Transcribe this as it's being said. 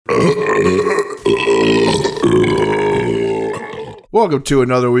Welcome to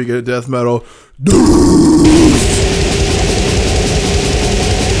another week of Death Metal.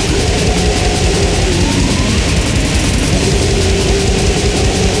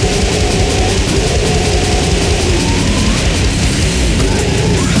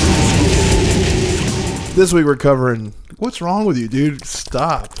 This week we're covering... What's wrong with you, dude?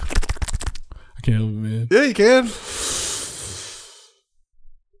 Stop. I can't help it, man. Yeah, you can.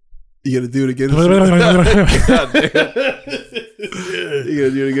 You gonna do it again? God damn. You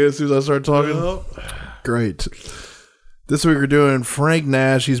gonna do it again as soon as I start talking? Well, Great. This week we're doing Frank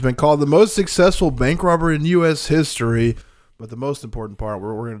Nash. He's been called the most successful bank robber in U.S. history. But the most important part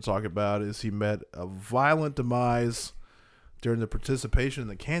we're going to talk about is he met a violent demise during the participation in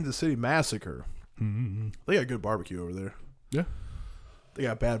the Kansas City Massacre. mm-hmm. They got good barbecue over there. Yeah. They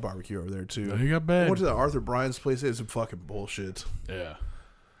got bad barbecue over there, too. They got I bad. went to the Arthur Bryan's place. It's some fucking bullshit. Yeah.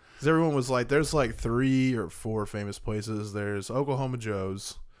 Because everyone was like, there's like 3 or 4 famous places. There's Oklahoma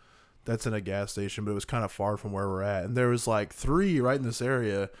Joe's. That's in a gas station, but it was kind of far from where we're at. And there was like 3 right in this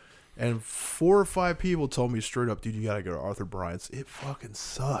area. And 4 or 5 people told me straight up, dude, you got to go to Arthur Bryan's. It fucking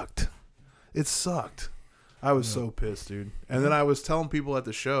sucked. It sucked. I was so pissed, dude. And then I was telling people at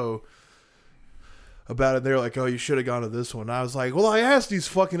the show about it. They were like, oh, you should have gone to this one. I was like, well, I asked these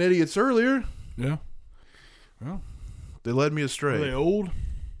fucking idiots earlier. Yeah. Well, They led me astray. are they old?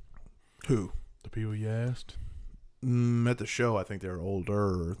 Who? The people you asked? At the show, I think they were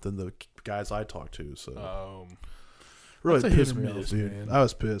older than the guys I talked to. So really that's a pissed hit or me off, miss, dude. man. I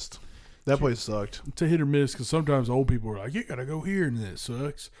was pissed. That place sucked. It's a hit or miss because sometimes old people are like, you got to go here and it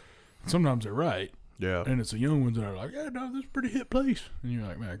sucks. And sometimes they're right. Yeah. And it's the young ones that are like, yeah, no, this is a pretty hit place. And you're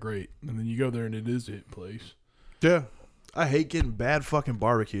like, man, great. And then you go there and it is a hit place. Yeah. I hate getting bad fucking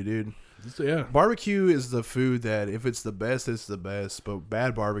barbecue, dude. Yeah. Barbecue is the food that if it's the best, it's the best. But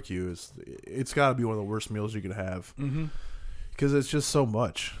bad barbecue it's got to be one of the worst meals you can have. Mm-hmm. Because it's just so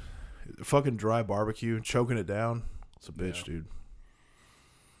much. Fucking dry barbecue, choking it down. It's a bitch, dude.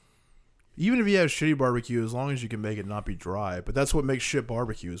 Even if you have shitty barbecue, as long as you can make it not be dry. But that's what makes shit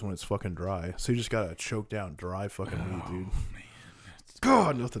barbecue is when it's fucking dry. So you just gotta choke down dry fucking meat, dude. Man.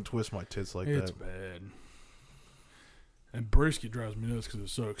 God, nothing twists my tits like It's that. bad. And brisket drives me nuts because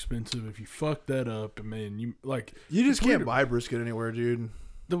it's so expensive. If you fuck that up, and man, you just can't buy brisket anywhere, dude.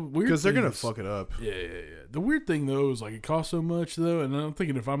 The weird Because they're thing gonna is- fuck it up. Yeah. The weird thing though is like it costs so much though, and I'm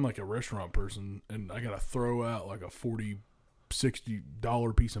thinking if I'm like a restaurant person and I gotta throw out like a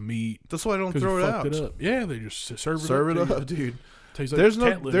 $40-$60 piece of meat. That's why I don't 'cause throw you it fucked out. it up. Yeah, they just serve Serve it it to up, you. dude. Tastes like There's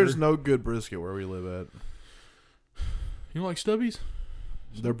cat litter. there's no good brisket where we live at. You don't like Stubbies?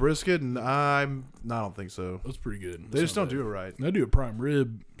 Their brisket, and I don't think so. That's pretty good. They just don't do it right. They do a prime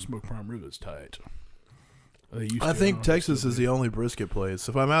rib, smoked prime rib that's tight. They used I to. think don't know if Texas they is still the only brisket place.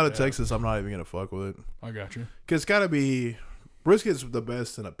 If I'm out of Yeah. Texas, I'm not even gonna fuck with it. do. I got you. Cause it's gotta be brisket's the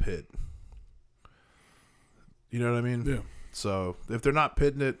best in a pit. You know what I mean? Yeah. So if they're not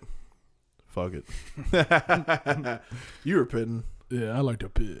pitting it, fuck it. You were pitting. Yeah, I like to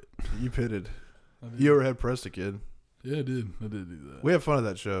pit. You pitted. I did. You ever had Presta Kid? Yeah, I did. I did do that. We had fun at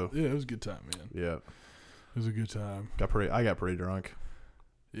that show. Yeah, it was a good time, man. Yeah. It was a good time. I got pretty drunk.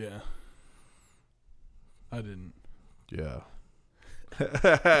 Yeah. I didn't. Yeah.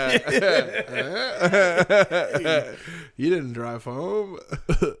 You didn't drive home?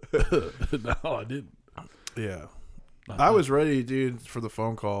 No, I didn't. Yeah. I was ready, dude, for the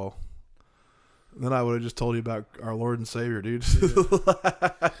phone call. Then I would have just told you about our Lord and Savior, dude.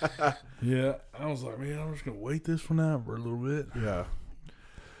 Yeah, I was like, man, I'm just gonna wait this one out for a little bit. Yeah.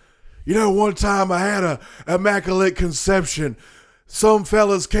 You know, one time I had a immaculate conception. Some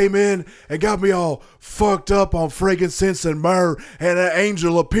fellas came in and got me all fucked up on frankincense and myrrh, and an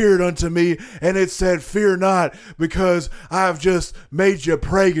angel appeared unto me, and it said, fear not, because I have just made you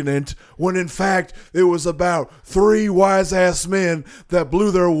pregnant, when in fact it was about 3 wise-ass men that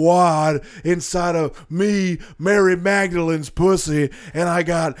blew their wad inside of me, Mary Magdalene's pussy, and I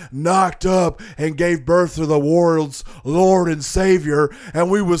got knocked up and gave birth to the world's Lord and Savior,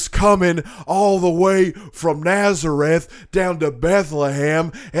 and we was coming all the way from Nazareth down to Bethlehem,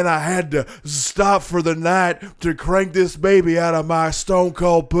 and I had to stop for the night to crank this baby out of my stone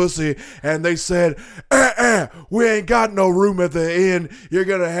cold pussy, and they said, we ain't got no room at the inn, you're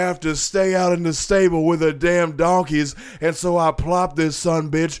gonna have to stay out in the stable with the damn donkeys. And so I plopped this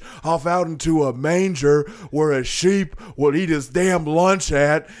son bitch off out into a manger where a sheep would eat his damn lunch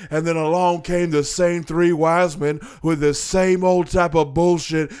at, and then along came the same 3 wise men with the same old type of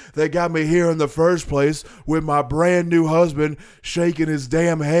bullshit that got me here in the first place, with my brand new husband shaking his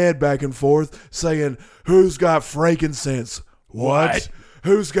damn head back and forth saying, who's got frankincense? What?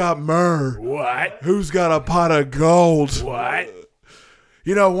 Who's got myrrh? What? Who's got a pot of gold? What?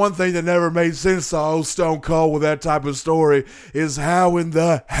 You know, one thing that never made sense to old Stone Cold with that type of story is how in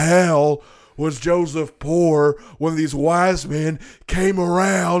the hell was Joseph poor when these wise men came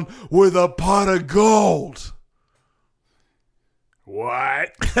around with a pot of gold?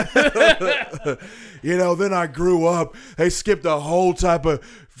 What? You know, then I grew up. They skipped a whole type of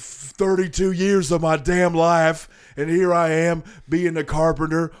 32 years of my damn life. And here I am, being a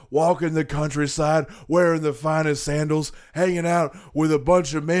carpenter, walking the countryside, wearing the finest sandals, hanging out with a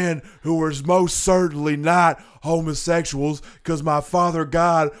bunch of men who were most certainly not homosexuals, because my Father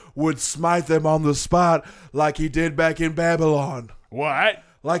God would smite them on the spot like he did back in Babylon. What?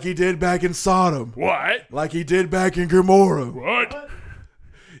 Like he did back in Sodom. What? Like he did back in Gomorrah. What?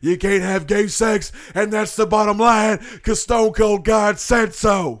 You can't have gay sex, and that's the bottom line, because Stone Cold God said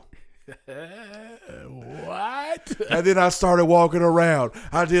so. What? And then I started walking around.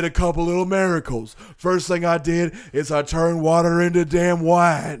 I did a couple little miracles. First thing I did is I turned water into damn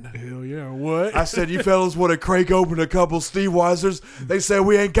wine. Hell yeah, what? I said, you fellas want to crank open a couple Steve Weisers? They said,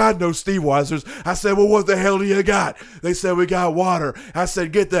 we ain't got no Steve Weisers. I said, well, what the hell do you got? They said, we got water. I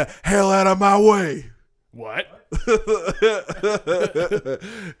said, get the hell out of my way. What?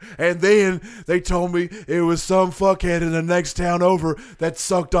 And then they told me it was some fuckhead in the next town over that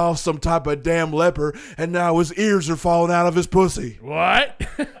sucked off some type of damn leper, and now his ears are falling out of his pussy. What?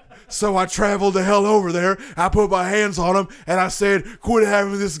 So I traveled the hell over there. I put my hands on him and I said, quit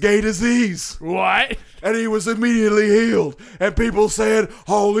having this gay disease. What? And he was immediately healed. And people said,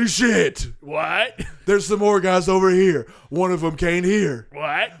 holy shit. What? There's some more guys over here. One of them can't hear.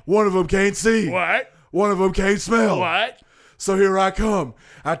 What? One of them can't see. What? One of them can't smell. What? So here I come.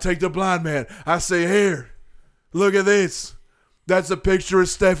 I take the blind man. I say, here, look at this. That's a picture of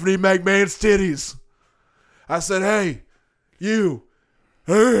Stephanie McMahon's titties. I said, hey, you,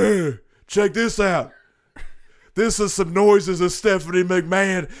 hey, check this out. This is some noises of Stephanie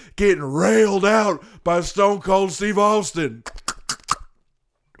McMahon getting railed out by Stone Cold Steve Austin.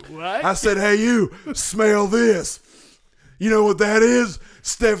 What? I said, hey, you, smell this. You know what that is?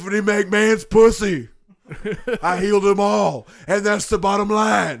 Stephanie McMahon's pussy. I healed them all, and that's the bottom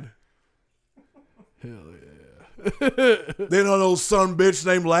line. Hell yeah. Then an old son bitch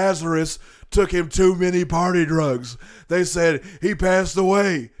named Lazarus took him too many party drugs. They said he passed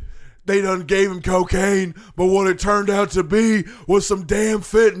away. They done gave him cocaine, but what it turned out to be was some damn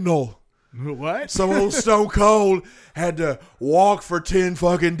fentanyl. What? So old Stone Cold had to walk for 10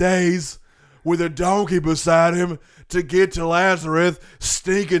 fucking days with a donkey beside him to get to Lazarus,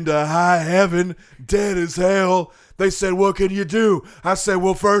 stinking to high heaven, dead as hell. They said, what can you do? I said,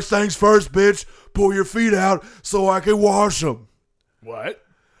 well, first things first, bitch. Pull your feet out so I can wash them. What?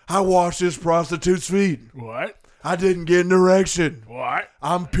 I washed this prostitute's feet. What? I didn't get an erection. What?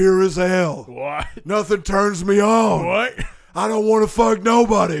 I'm pure as hell. What? Nothing turns me on. What? I don't want to fuck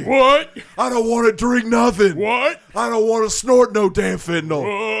nobody. What? I don't want to drink nothing. What? I don't want to snort no damn fentanyl.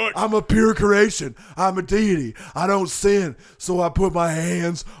 What? I'm a pure creation. I'm a deity. I don't sin. So I put my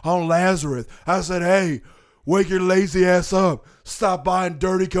hands on Lazarus. I said, hey, wake your lazy ass up. Stop buying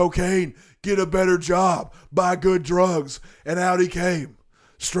dirty cocaine. Get a better job. Buy good drugs. And out he came.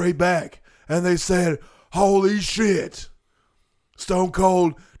 Straight back. And they said, holy shit. Stone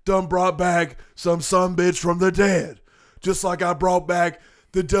Cold done brought back some sumbitch from the dead. Just like I brought back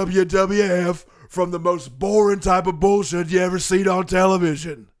the WWF from the most boring type of bullshit you ever seen on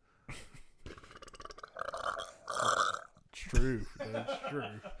television. It's true. That's true.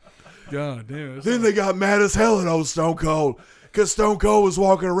 God damn. Then they got mad as hell at old Stone Cold. Because Stone Cold was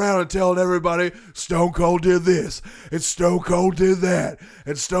walking around and telling everybody Stone Cold did this and Stone Cold did that.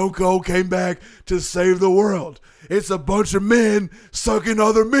 And Stone Cold came back to save the world. It's a bunch of men sucking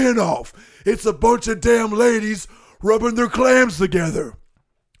other men off. It's a bunch of damn ladies rubbing their clams together.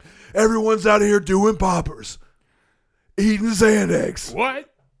 Everyone's out here doing poppers, eating Xanax,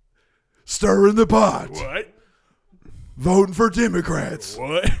 What? stirring the pot, What? voting for Democrats.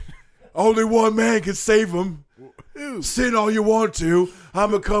 What? Only one man can save them. Who? Sin all you want to. I'm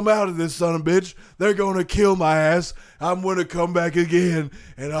going to come out of this son of a bitch. They're going to kill my ass. I'm going to come back again.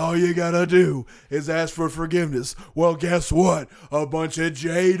 And all you got to do is ask for forgiveness. Well, guess what? A bunch of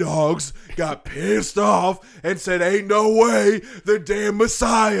J-Dogs got pissed off and said, ain't no way the damn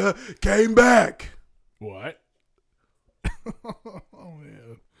Messiah came back. What? Oh,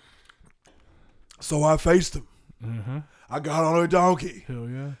 yeah. So I faced him. Uh-huh. I got on a donkey. Hell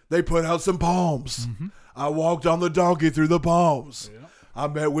yeah. They put out some palms. Mm-hmm. I walked on the donkey through the palms. Yeah. I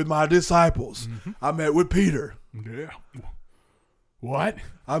met with my disciples. I met with Peter. Yeah. What?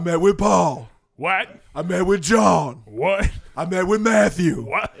 I met with Paul. What? I met with John. What? I met with Matthew.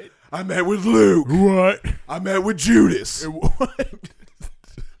 What? I met with Luke. What? I met with Judas. What?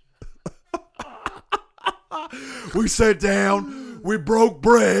 We sat down. We broke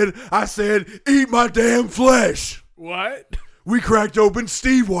bread. I said, eat my damn flesh. What? We cracked open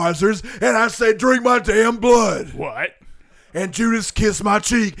Steve Weisers, and I said, drink my damn blood. What? And Judas kissed my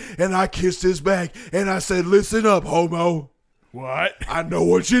cheek, and I kissed his back, and I said, listen up, homo. What? I know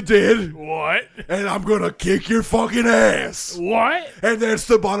what you did, What? and I'm gonna kick your fucking ass. What? And that's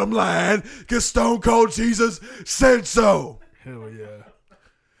the bottom line, because Stone Cold Jesus said so. Hell yeah.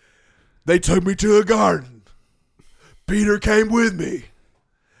 They took me to a garden. Peter came with me.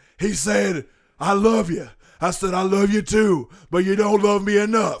 He said, I love you. I said, I love you too, but you don't love me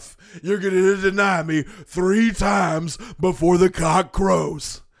enough. You're going to deny me 3 times before the cock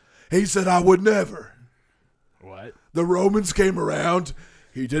crows. He said, I would never. What? The Romans came around.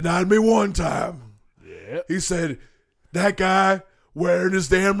 He denied me 1 time. Yeah. He said, that guy wearing his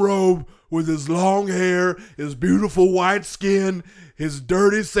damn robe with his long hair, his beautiful white skin, his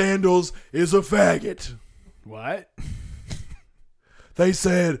dirty sandals is a faggot. What? They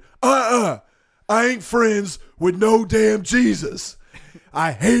said, I ain't friends with no damn Jesus.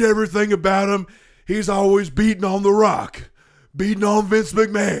 I hate everything about him. He's always beating on The Rock, beating on Vince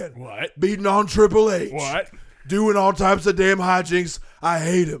McMahon, What? beating on Triple H, What? doing all types of damn hijinks. I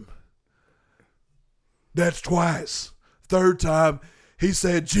hate him. That's twice. 3rd time, he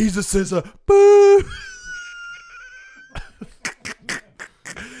said, Jesus is a boo.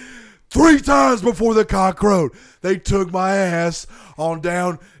 3 times before the cock crowed, they took my ass on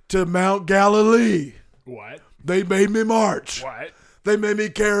down to Mount Galilee. What? They made me march. What? They made me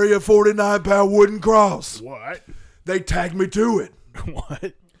carry a 49-pound wooden cross. What? They tagged me to it.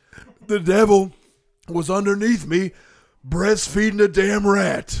 What? The devil was underneath me, breastfeeding a damn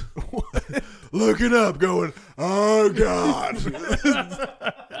rat. Looking up, going, oh, God.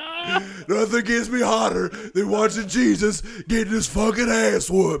 Nothing gets me hotter than watching Jesus getting his fucking ass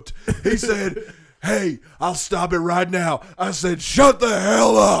whooped. He said, hey, I'll stop it right now. I said, shut the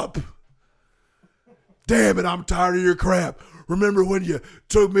hell up. Damn it, I'm tired of your crap. Remember when you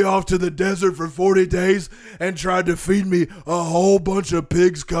took me off to the desert for 40 days and tried to feed me a whole bunch of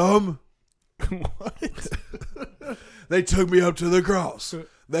pigs cum? What? They took me up to the cross.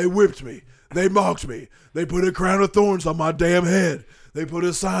 They whipped me. They mocked me. They put a crown of thorns on my damn head. They put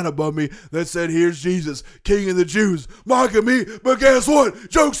a sign above me that said, here's Jesus, King of the Jews, mocking me. But guess what?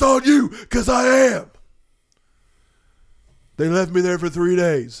 Joke's on you, because I am. They left me there for 3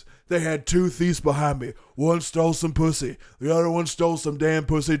 days. They had 2 thieves behind me. One stole some pussy. The other one stole some damn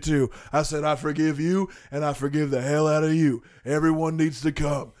pussy too. I said, I forgive you, and I forgive the hell out of you. Everyone needs to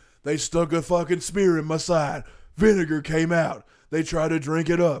come. They stuck a fucking spear in my side. Vinegar came out. They tried to drink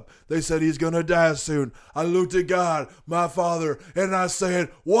it up. They said he's going to die soon. I looked at God, my Father, and I said,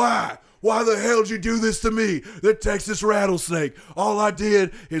 why? Why the hell did you do this to me? The Texas rattlesnake. All I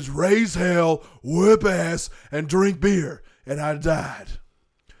did is raise hell, whip ass, and drink beer. And I died.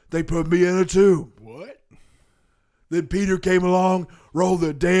 They put me in a tomb. What? Then Peter came along, rolled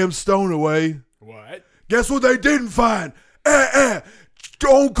the damn stone away. What? Guess what they didn't find?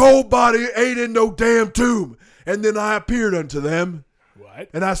 Stone Cold body ain't in no damn tomb. And then I appeared unto them. What?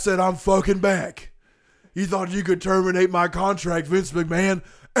 And I said, I'm fucking back. You thought you could terminate my contract, Vince McMahon?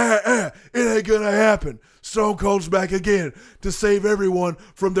 It ain't gonna happen. Stone Cold's back again to save everyone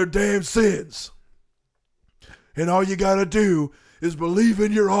from their damn sins. And all you gotta do is believe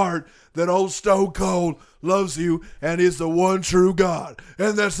in your heart that old Stone Cold loves you and is the one true God.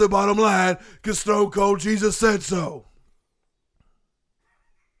 And that's the bottom line, because Stone Cold Jesus said so.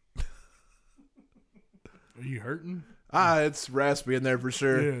 Are you hurting? It's raspy in there for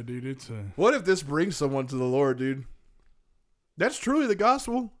sure. Yeah, dude, it's What if this brings someone to the Lord, dude? That's truly the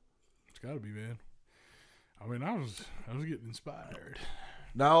gospel. it's gotta be, man. I mean, I was getting inspired.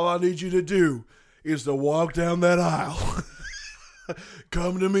 Now all I need you to do is to walk down that aisle.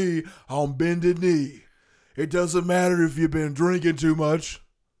 Come to me on bended knee. It doesn't matter if you've been drinking too much,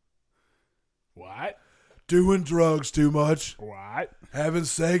 What? doing drugs too much, What? having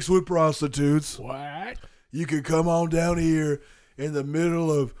sex with prostitutes. What? You can come on down here in the middle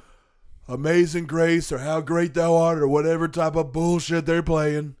of Amazing Grace or How Great Thou Art or whatever type of bullshit they're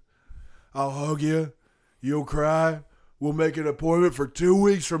playing. I'll hug you. You'll cry. We'll make an appointment for 2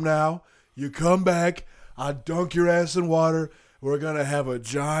 weeks from now. You come back. I dunk your ass in water. We're going to have a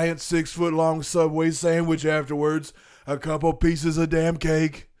giant 6-foot-long Subway sandwich afterwards, a couple pieces of damn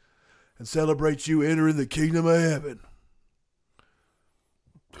cake, and celebrate you entering the kingdom of heaven.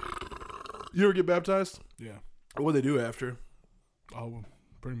 You ever get baptized? Yeah. What do they do after? Oh,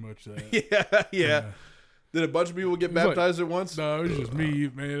 pretty much that. yeah. Did a bunch of people get baptized at once? No, it was just me,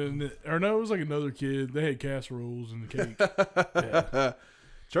 man. It was like another kid. They had casseroles and the cake. Yeah.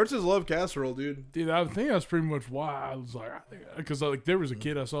 Churches love casserole, dude. Dude, I think that's pretty much why I was like, because like there was a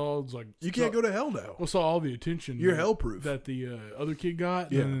kid I saw. It was like You can't go to hell now. Well, saw all the attention. You're hell proof. That the other kid got.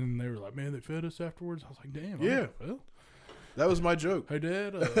 Yeah. And then they were like, man, they fed us afterwards. I was like, damn. Yeah. Well, That was my joke. hey,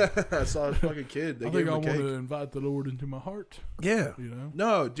 Dad. I saw a fucking kid. They I gave think I him a want cake. to invite the Lord into my heart. Yeah. You know?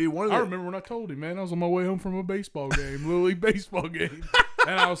 No, dude. I remember when I told him, man, I was on my way home from a baseball game, Little League baseball game,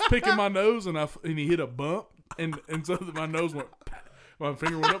 and I was picking my nose, and he hit a bump, and so my nose went, my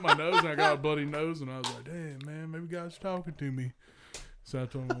finger went up my nose, and I got a bloody nose, and I was like, damn, man, maybe God's talking to me. So I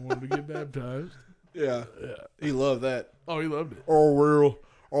told him I wanted to get baptized. Yeah. He loved that. Oh, he loved it. Oh, well,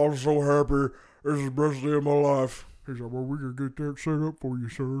 I'm so happy. This is the best day of my life. He's like, well, we're going to get that set up for you,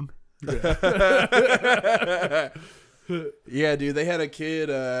 son. Yeah. Yeah, dude. They had a kid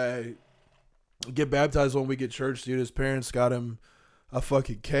get baptized when we get church, dude. His parents got him a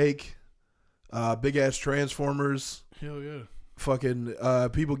fucking cake, big ass Transformers. Hell yeah. Fucking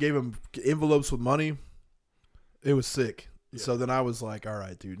people gave him envelopes with money. It was sick. Yeah. So then I was like, all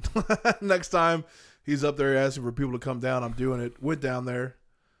right, dude. Next time he's up there asking for people to come down, I'm doing it. Went down there,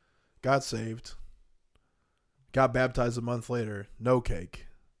 got saved, got baptized a month later. No cake,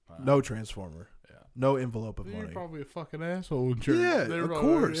 no Transformer, no envelope of money. You're probably a fucking asshole in church. Yeah, of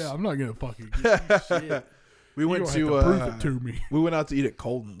course. Yeah, I'm not gonna fucking get you shit. We went to prove it to me. We went out to eat at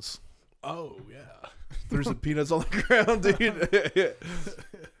Colton's. Oh yeah. Threw some peanuts on the ground, dude.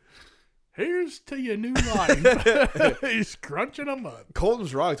 Here's to your new life. He's crunching them up.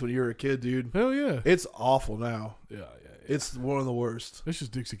 Colton's rocked when you were a kid, dude. Hell yeah. It's awful now. Yeah. It's one of the worst. It's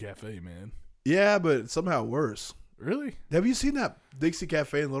just Dixie Cafe, man. Yeah, but somehow worse. Really? Have you seen that Dixie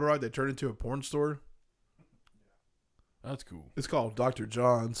Cafe in Little Rock that turned into a porn store? That's cool. It's called Dr.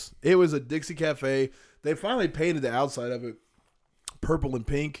 John's. It was a Dixie Cafe. They finally painted the outside of it purple and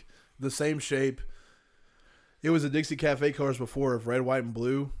pink, the same shape. It was a Dixie Cafe colors before of red, white, and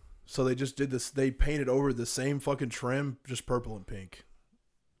blue. So they just did this. They painted over the same fucking trim, just purple and pink.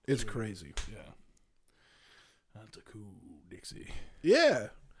 It's crazy. Yeah. That's a cool Dixie. Yeah.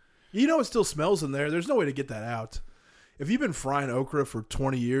 You know it still smells in there. There's no way to get that out. If you've been frying okra for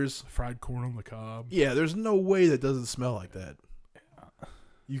 20 years. Fried corn on the cob. Yeah, there's no way that doesn't smell like that. Yeah.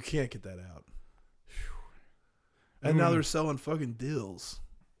 You can't get that out. And now they're selling fucking dills.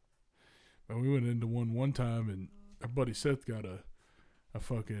 And we went into one time, and our buddy Seth got a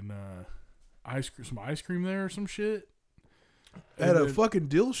fucking some ice cream there or some shit. At a fucking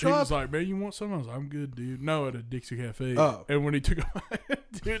dill shop? He was like, man, you want some? I was like, I'm good, dude. No, at a Dixie Cafe. Oh. And when he took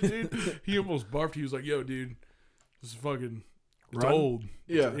dude, he almost barfed. He was like, yo, dude, this is fucking old.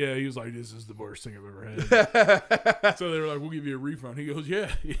 Yeah. Yeah, he was like, this is the worst thing I've ever had. So they were like, we'll give you a refund. He goes, yeah,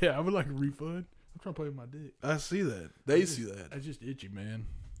 I would like a refund. I'm trying to play with my dick. I see that. They see that. I just itchy, man.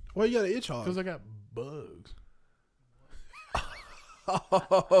 Why you got an itch hog? Because I got bugs.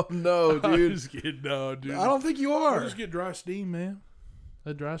 Oh, no, dude. I'm just kidding. No, dude. I don't think you are. I just get dry steam, man.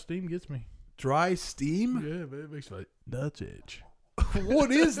 That dry steam gets me. Dry steam? Yeah, man. It makes my nuts itch. What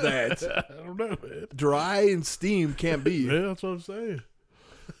is that? I don't know, man. Dry and steam can't be. Yeah, that's what I'm saying.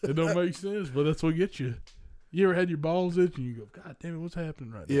 It don't make sense, but that's what gets you. You ever had your balls itch and you go, God damn it, what's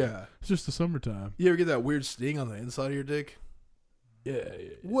happening right now? Yeah. It's just the summertime. You ever get that weird sting on the inside of your dick? Yeah.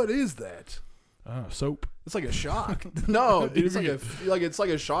 What is that? Soap. It's like a shock. No, dude, it's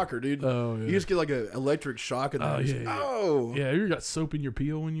like a shocker, dude. Oh, yeah. You just get like an electric shock in the Yeah, you got soap in your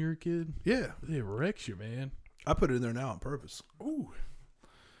peel when you're a kid? Yeah. It wrecks you, man. I put it in there now on purpose. Ooh.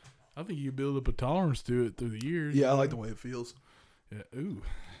 I think you build up a tolerance to it through the years. Yeah, I like the way it feels. Yeah. Ooh.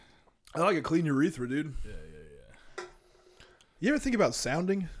 I like a clean urethra, dude. Yeah. You ever think about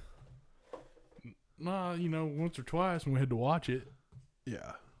sounding? Nah, once or twice when we had to watch it.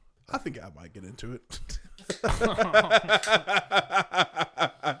 Yeah. I think I might get into it.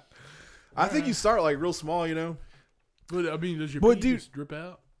 I think you start like real small, But I mean, does your pee just drip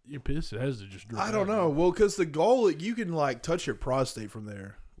out? Your piss, it has to just drip out. I don't know. Well, because the goal, you can like touch your prostate from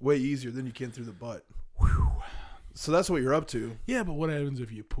there way easier than you can through the butt. Whew. So that's what you're up to. Yeah, but what happens if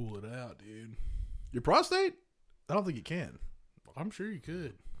you pull it out, dude? Your prostate? I don't think you can. I'm sure you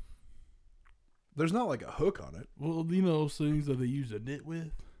could. There's not like a hook on it. Well, those things that they use to knit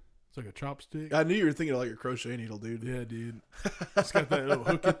with? It's like a chopstick. I knew you were thinking of like a crochet needle, dude. Yeah, dude. It's got that little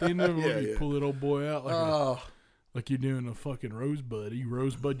hook at the end of it. Yeah. You pull that old boy out like you're doing a fucking rosebud. You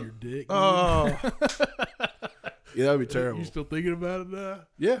rosebud your dick. Oh. Yeah, that'd be terrible. You still thinking about it now?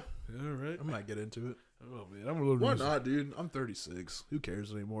 Yeah. All right. I might get into it. Oh, man. I'm a little Why not, dude? I'm 36. Who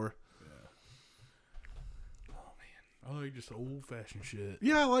cares anymore? Yeah. Oh, man. I like just old fashioned shit.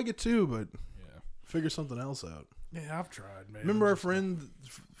 Yeah, I like it too, but Yeah. figure something else out. Yeah, I've tried, man. Remember our friend,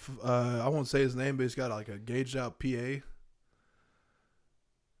 I won't say his name, but he's got like a gauged out PA.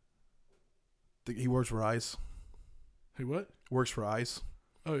 He works for ICE. Hey, what? Works for ICE.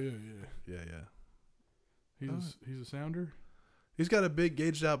 Oh, yeah. He's a sounder? He's got a big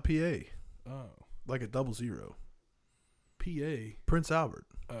gauged out PA. Oh. Like a 00. PA? Prince Albert.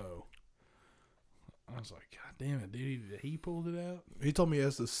 Oh. I was like, God damn it, dude. He pulled it out? He told me he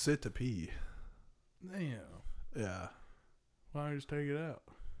has to sit to pee. Damn. Yeah. Why don't you just take it out?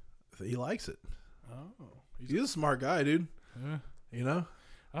 He likes it. Oh. He's a smart guy, dude. Yeah. You know?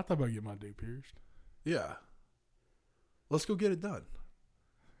 I thought about getting my dick pierced. Yeah. Let's go get it done.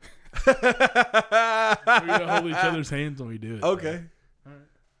 We gotta hold each other's hands when we do it. Okay. All right.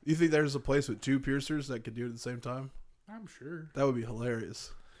 You think there's a place with 2 piercers that could do it at the same time? I'm sure. That would be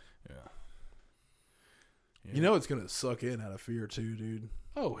hilarious. Yeah. You know it's gonna suck in out of fear too, dude.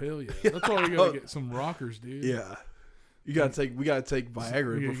 Oh hell yeah! That's why we gotta get some rockers, dude. Yeah. We gotta take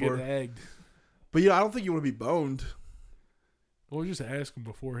Viagra before. Get egged. But I don't think you want to be boned. Well, just ask them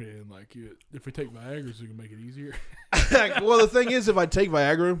beforehand, like, if we take Viagra, so we can make it easier. Well, the thing is, if I take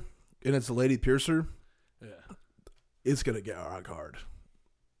Viagra and it's a lady piercer, Yeah. it's gonna get rock hard.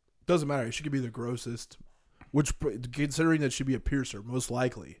 Doesn't matter. She could be the grossest. Which, considering that she'd be a piercer, most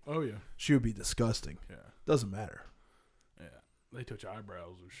likely. Oh yeah. She would be disgusting. Yeah. Doesn't matter. Yeah. They touch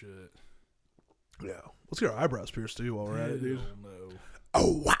eyebrows or shit. Yeah. Let's get our eyebrows pierced too while we're at it, dude. No.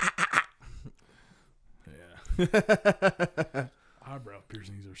 Oh. Yeah. Eyebrow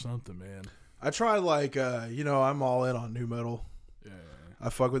piercings or something, man. I tried I'm all in on new metal. Yeah. I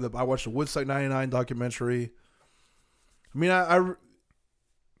fuck with it. I watched the Woodstock 99 documentary. I mean,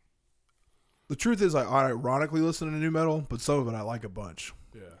 the truth is I ironically listen to new metal, but some of it I like a bunch.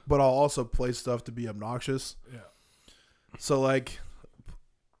 Yeah. But I'll also play stuff to be obnoxious. Yeah. So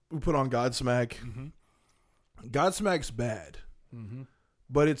we put on Godsmack. Mm-hmm. Godsmack's bad,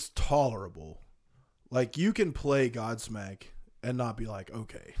 but it's tolerable. Like, you can play Godsmack and not be like,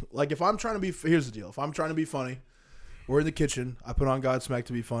 okay. Like, if I'm trying to be, here's the deal. If I'm trying to be funny, we're in the kitchen, I put on Godsmack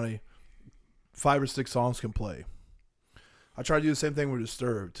to be funny, 5 or 6 songs can play. I try to do the same thing with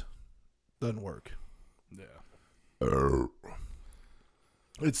Disturbed. Doesn't work. Yeah.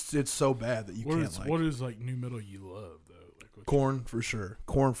 It's so bad that you can't what is new metal you love though? Like Korn, for sure.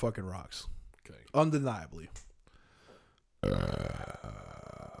 Korn fucking rocks. Okay. Undeniably.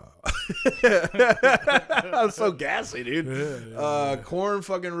 I'm so gassy, dude. Yeah. Korn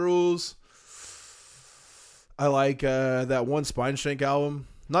fucking rules. I like that one Spine Shank album.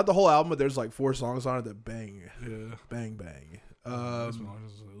 Not the whole album, but there's 4 songs on it that bang. Yeah. Bang, bang. This one I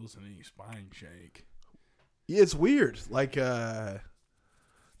was listening to Spine Shake. Yeah, it's weird.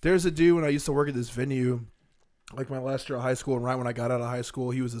 There's a dude when I used to work at this venue, my last year of high school, and right when I got out of high school,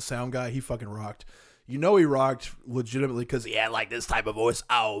 he was a sound guy. He fucking rocked. He rocked legitimately because he had this type of voice.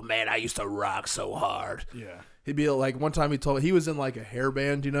 Oh man, I used to rock so hard. Yeah. He'd be one time he was in a hair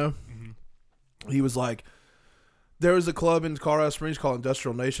band, He was there was a club in Colorado Springs called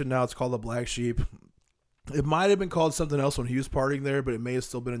Industrial Nation. Now it's called the Black Sheep. It might have been called something else when he was partying there, but it may have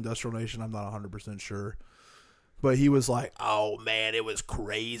still been Industrial Nation. I'm not 100% sure. But he was like, oh, man, it was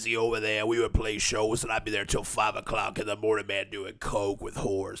crazy over there. We would play shows, and I'd be there till 5 o'clock in the morning, man, doing coke with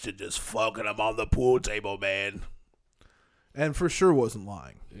whores and just fucking them on the pool table, man. And for sure wasn't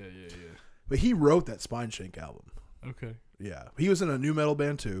lying. Yeah. But he wrote that Spine Shank album. Okay. Yeah. He was in a new metal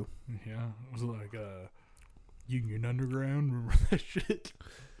band, too. Yeah. Was it Union Underground? Remember that shit?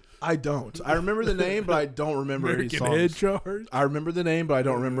 I don't. I remember the name, but I don't remember American any songs. Head Charge? I remember the name, but I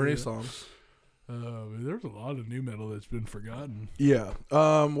don't remember any songs. There's a lot of new metal that's been forgotten. Yeah.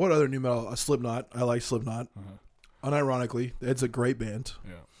 What other new metal? Slipknot. I like Slipknot. Unironically, it's a great band.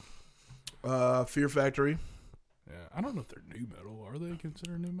 Yeah. Fear Factory. Yeah. I don't know if they're new metal. Are they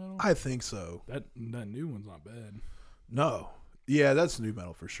considered new metal? I think so. That new one's not bad. No. Yeah, that's new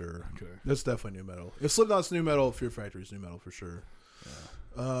metal for sure. Okay. That's definitely new metal. If Slipknot's new metal, Fear Factory's new metal for sure.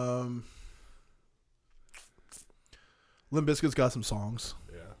 Yeah. Limp Bizkit's got some songs.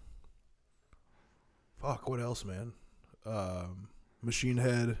 Yeah. Fuck, what else, man? Machine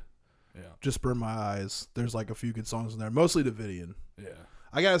Head. Yeah. Just Burn My Eyes. There's a few good songs in there. Mostly Davidian. Yeah.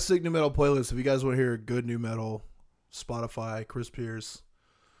 I got a sick new metal playlist. If you guys want to hear good new metal, Spotify, Chris Pierce.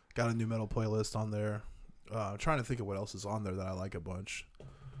 Got a new metal playlist on there. I'm trying to think of what else is on there that I like a bunch.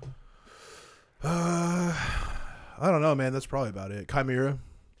 I don't know, man. That's probably about it. Chimera.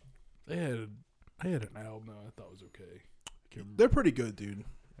 They had an album that I thought was okay. They're pretty good, dude.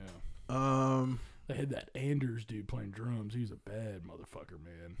 Yeah. They had that Anders dude playing drums. He was a bad motherfucker,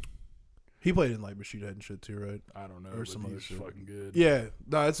 man. He played in like Machine Head and shit too, right? I don't know. Or some other he's shit. fucking good. Yeah,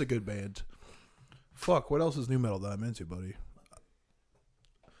 no, it's a good band. Fuck, what else is new metal that I'm into, buddy?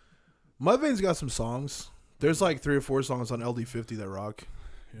 Mudvayne's got some songs. There's like 3 or 4 songs on LD50 that rock.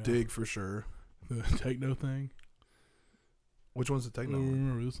 Yeah. Dig for sure. The techno thing. Which one's the techno?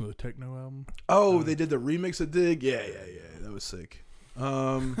 Remember this is the techno album? Oh, they did the remix of Dig. Yeah. That was sick.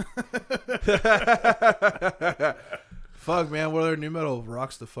 Fuck, man, what other new metal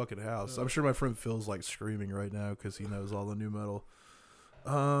rocks the fucking house? I'm sure my friend Phil's like screaming right now because he knows all the new metal.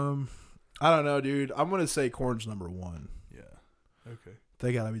 I don't know, dude. I'm gonna say Korn's number 1. Yeah. Okay.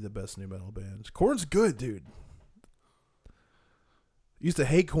 They gotta be the best new metal bands. Korn's good, dude. Used to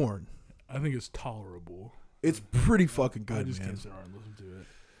hate Korn. I think it's tolerable. It's pretty fucking good, I just man. can't sit around and listen to it.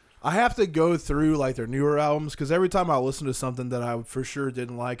 I have to go through like their newer albums because every time I listen to something that I for sure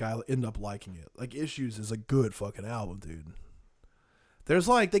didn't like, I end up liking it. Like Issues is a good fucking album, dude. There's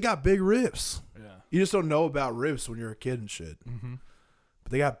like they got big riffs. Yeah. You just don't know about riffs when you're a kid and shit. Mm-hmm.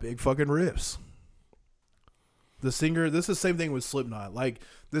 But they got big fucking riffs. The singer, this is the same thing with Slipknot. Like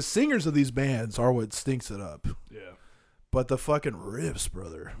the singers of these bands are what stinks it up. Yeah. But the fucking riffs,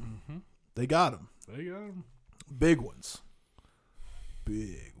 brother, Mm-hmm. they got them. They got them. Big ones.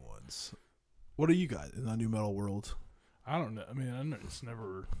 Big ones. What do you got in the new metal world? I don't know. I mean, I know it's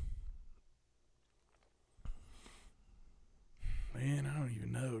never. Man, I don't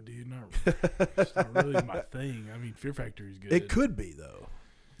even know, dude. It's not really my thing. I mean, Fear Factory's good. It could be though.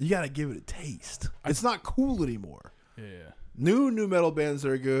 You gotta give it a taste. It's not cool anymore. Yeah. New metal bands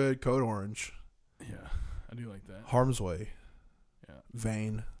that are good. Code Orange. Yeah, I do like that. Harm's Way. Yeah.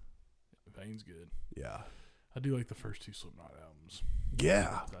 Vane. Vane's good. Yeah. I do like the first 2 Slipknot albums.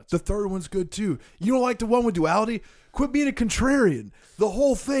 Yeah. The third one's good too. You don't like the one with Duality? Quit being a contrarian. The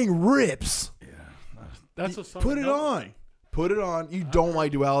whole thing rips. Yeah. That's a song. Put it on. Put it on. You don't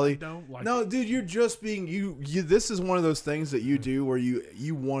like Duality. I don't like No, it. dude, you're just being you. This is one of those things that you do where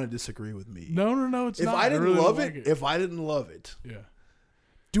you want to disagree with me. No, it's if not. I didn't really love don't it, like if I didn't love it, yeah,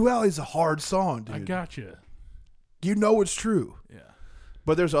 Duality's a hard song, dude. I got you. You know it's true. Yeah,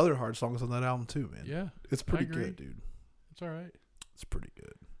 But there's other hard songs on that album too, man. yeah, It's pretty agree. good, dude. it's all right. It's pretty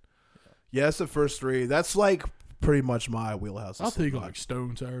good. Yeah, it's the first 3. That's like pretty much my wheelhouse. I'll take like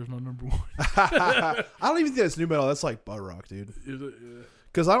Stone Sour is my number 1. I don't even think that's new metal. That's like butt rock, dude. Is it? Yeah.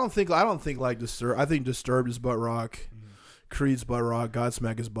 Because I don't think like Disturbed. I think Disturbed is butt rock. Creed's butt rock.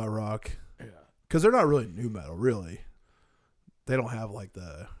 Godsmack is butt rock. Yeah. Because they're not really new metal, really. They don't have like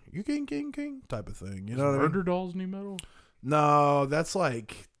the you king type of thing. You know what I mean? Murder Dolls new metal? No, that's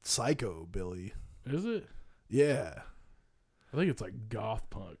like Psycho Billy. Is it? Yeah. I think it's like goth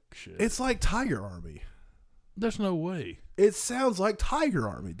punk shit. It's like Tiger Army. There's no way. It sounds like Tiger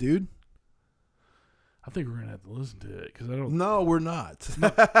Army, dude. I think we're gonna have to listen to it because I don't. No, we're not.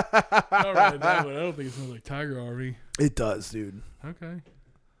 Not right now, but I don't think it sounds like Tiger Army. It does, dude. Okay.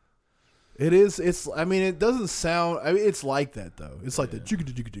 It is. It's. I mean, it doesn't sound. I mean, it's like that though. It's like the.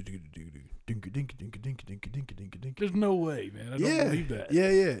 There's no way, man. I don't believe that. Yeah.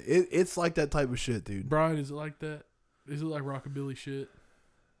 It's like that type of shit, dude. Brian, is it like that? Is it like rockabilly shit?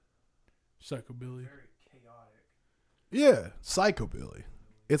 Psychobilly. Very chaotic. Yeah, Psychobilly.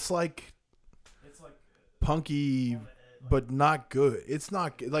 It's like punky, but not good. It's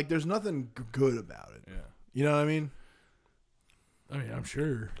not like there's nothing good about it. Yeah. You know what I mean? I mean, I'm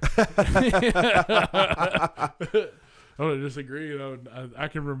sure. I don't disagree. I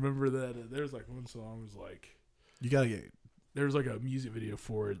can remember that there's like one song was like You gotta get. there was like a music video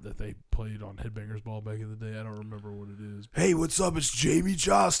for it that they played on Headbangers Ball back in the day. I don't remember what it is. Hey, what's up? It's Jamie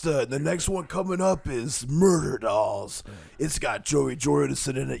Josta. And the next one coming up is Murder Dolls. It's got Joey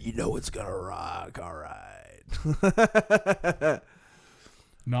Jordison in it. You know it's gonna rock. All right.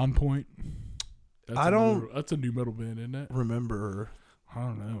 Non-Point. That's That's a new metal band, isn't it? remember. I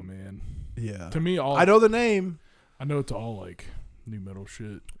don't know, man. Yeah. To me, I know the name. I know it's all like new metal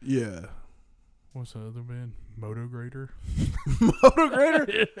shit. Yeah. What's the other band? Moto Grader. Moto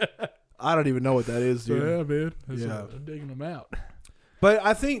Grader? I don't even know what that is, So, dude. yeah, man. Yeah. I'm digging them out. But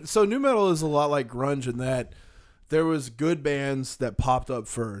I think so. New metal is a lot like grunge in that there was good bands that popped up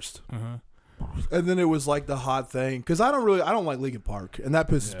first, and then it was like the hot thing. Because I don't like Linkin Park, and that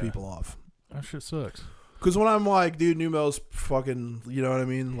pisses people off. That shit sucks. Because when I'm like, dude, new metal's fucking, you know what I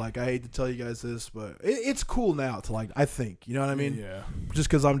mean? Like, I hate to tell you guys this, but it's cool now to like. I think, you know what I mean? Yeah. Just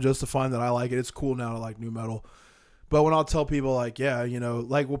because I'm justifying that I like it, it's cool now to like new metal. But when I'll tell people like, yeah, you know,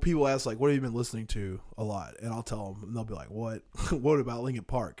 like when people ask like, what have you been listening to a lot? And I'll tell them, and they'll be like, what? What about Linkin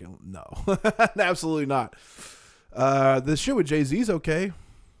Park? And no, absolutely not. The shit with Jay-Z's okay.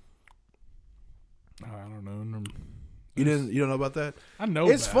 I don't know. You don't know about that? I know.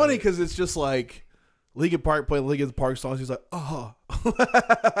 It's about funny it. because it's just like Linkin Park playing Linkin Park songs. He's like, yeah.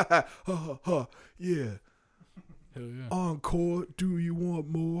 Hell yeah. Encore. Do you want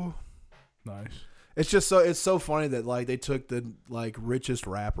more? Nice. It's so funny that like they took the like richest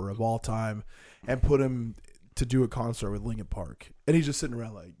rapper of all time and put him to do a concert with Linkin Park, and he's just sitting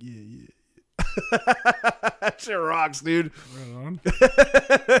around like, yeah. That shit rocks, dude. Right on.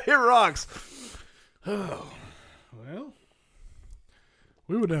 It rocks. Oh, well,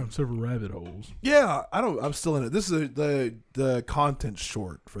 we went down several rabbit holes. Yeah, I'm still in it. This is the content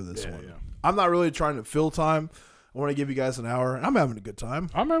short for this one. Yeah. I'm not really trying to fill time. I want to give you guys an hour. I'm having a good time.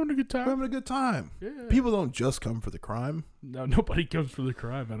 I'm having a good time. I'm having a good time. Yeah. People don't just come for the crime. No, nobody comes for the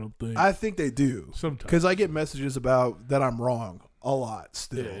crime, I don't think. I think they do. Sometimes. Because I get messages about that I'm wrong a lot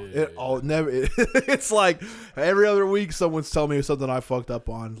still. Yeah. It's like every other week someone's telling me something I fucked up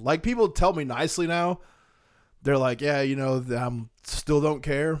on. Like people tell me nicely now. They're like, yeah, I'm still don't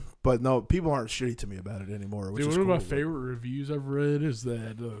care. But no, people aren't shitty to me about it anymore. Which Dude, is one cool. of my favorite reviews I've read is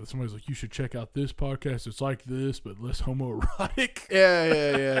that somebody's like, you should check out this podcast. It's like this, but less homoerotic.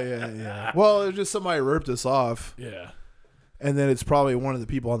 Yeah. Well, it was just somebody ripped us off. Yeah. And then it's probably one of the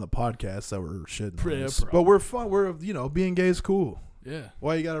people on the podcast that were shitting on us. Probably. But we're fun. We're, being gay is cool. Yeah.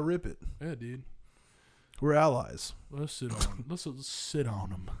 Why you got to rip it? Yeah, dude. We're allies. Let's sit on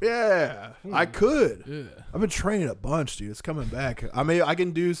them. Yeah, I could. Yeah. I've been training a bunch, dude. It's coming back. I mean, I can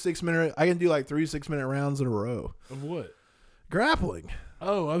do 6 minute. I can do like 3 6-minute rounds in a row. Of what? Grappling.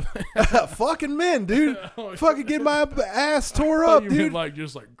 Oh, Fucking men, dude. Fucking get my ass tore I up, you dude. meant like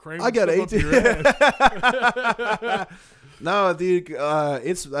just like cramming I got stuff 18. up your ass. No, dude.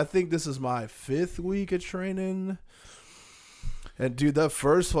 I think this is my 5th week of training, and dude, that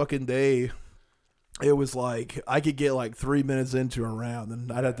first fucking day. It was like I could get like 3 minutes into a round,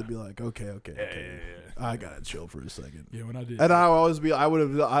 and I'd have to be like, okay. Yeah. I gotta chill for a second. Yeah, when I did, And I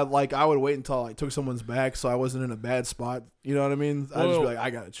would wait until I took someone's back, so I wasn't in a bad spot. You know what I mean? I'd just be like,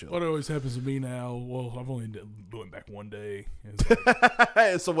 I gotta chill. What always happens to me now? Well, I've only went back one day. It's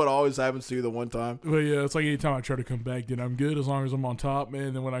like, So what always happens to you the one time? but yeah, it's like anytime I try to come back, then I'm good as long as I'm on top,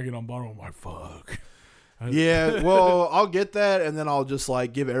 man. Then when I get on bottom, I'm like, fuck. Yeah, well, I'll get that, and then I'll just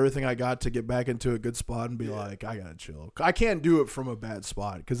like give everything I got to get back into a good spot and be like, I gotta chill. I can't do it from a bad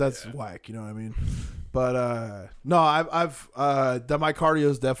spot because that's whack. You know what I mean? But no, I've my cardio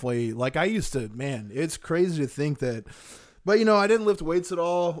is definitely like I used to. Man, it's crazy to think that. But I didn't lift weights at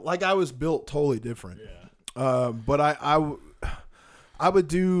all. Like I was built totally different. Yeah. But I would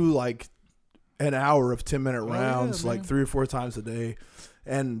do like an hour of 10-minute rounds like 3 or 4 times a day,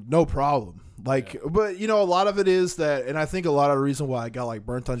 and no problem. Like, but a lot of it is that, and I think a lot of the reason why I got like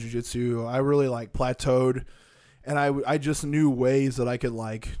burnt on jiu-jitsu, I really like plateaued, and I just knew ways that I could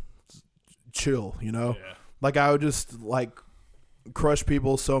like chill, like I would just like crush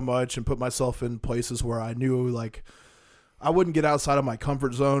people so much and put myself in places where I knew like I wouldn't get outside of my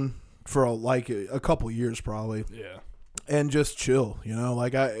comfort zone for a couple years probably. Yeah. And just chill,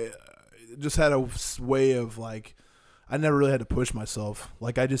 like I just had a way of like, I never really had to push myself.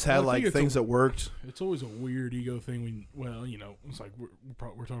 Like I just had like things that worked. It's always a weird ego thing it's like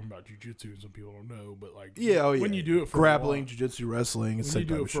we're talking about jiu-jitsu and some people don't know, but like when you do it for grappling, jiu-jitsu, wrestling, and when you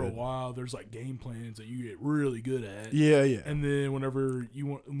do it for a while, there's like game plans that you get really good at. Yeah. And then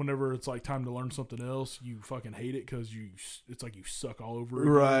whenever it's like time to learn something else, you fucking hate it because it's like you suck all over it.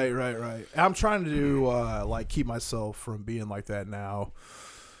 Right. I'm trying to do like keep myself from being like that now.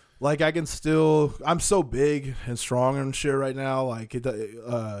 Like I'm so big and strong and shit right now. Like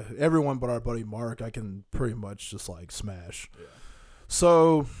everyone but our buddy Mark, I can pretty much just like smash. Yeah.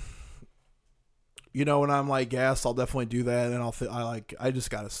 So, when I'm like gassed, I'll definitely do that, and I just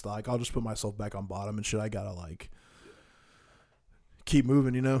gotta stop. I'll just put myself back on bottom and shit. I gotta like keep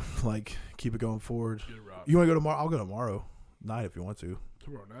moving, like keep it going forward. You want to go tomorrow? I'll go tomorrow night if you want to.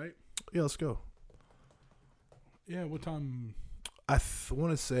 Tomorrow night? Yeah, let's go. Yeah, what time? I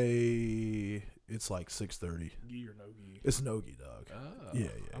want to say it's like 6:30. Gi or no gi? It's no gi, dog. Yeah.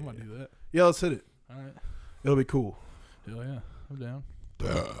 I'm gonna do that. Yeah, let's hit it. All right. It'll be cool. Hell yeah, I'm down.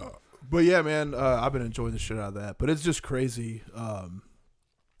 But yeah, man, I've been enjoying the shit out of that. But it's just crazy.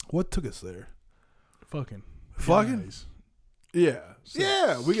 What took us there? Fucking. Guys. Yeah.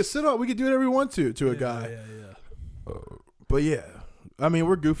 Yeah. We can sit on. We can do whatever we want to a guy. Yeah. But yeah, I mean,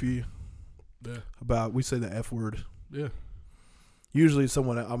 we're goofy. Yeah. We say the F word. Yeah. Usually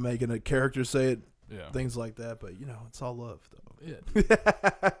I'm making a character say it. Yeah. Things like that, but it's all love though.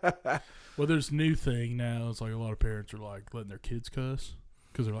 Yeah. Well, there's a new thing now. It's like a lot of parents are like letting their kids cuss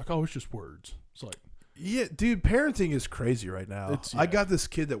because they're like, oh, it's just words. It's like, Yeah, dude, parenting is crazy right now. Yeah. I got this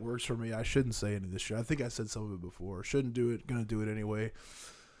kid that works for me. I shouldn't say any of this shit. I think I said some of it before. Shouldn't do it. Gonna do it anyway.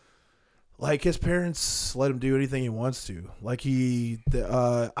 Like, his parents let him do anything he wants to. Like,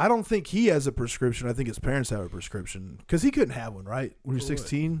 I don't think he has a prescription. I think his parents have a prescription. Because he couldn't have one, right? When you're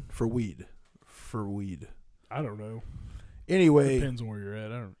 16? For weed. For weed. I don't know. Anyway. Depends on where you're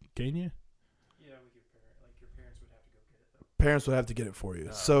at. Can you? Yeah, your parents would have to go get it, though. Parents would have to get it for you.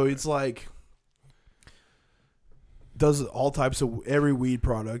 So okay. It's like, does all types of, every weed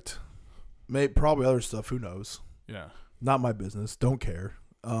product. Probably other stuff. Who knows? Yeah. Not my business. Don't care.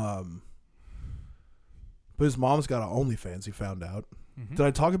 But his mom's got an OnlyFans, he found out. Mm-hmm. Did I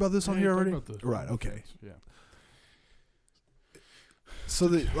talk about this on here already? Right, okay. Yeah. So,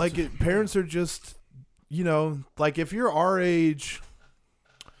 parents are just, like, if you're our age,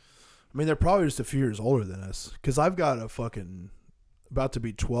 I mean, they're probably just a few years older than us. Because I've got a fucking about to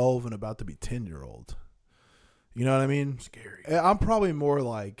be 12 and about to be 10-year-old. You know what I mean? Scary. I'm probably more,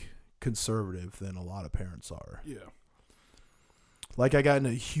 like, conservative than a lot of parents are. Yeah. Like, I got in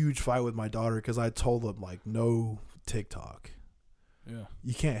a huge fight with my daughter because I told them, like, no TikTok. Yeah.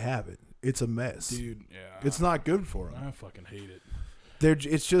 You can't have it. It's a mess. Dude, yeah. It's not good for them. I fucking hate it.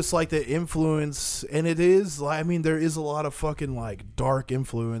 It's just like the influence, and it is, I mean, there is a lot of fucking, like, dark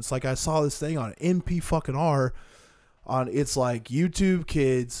influence. Like, I saw this thing on NP it's like YouTube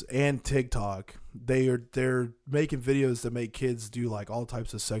Kids and TikTok. They're making videos that make kids do, like, all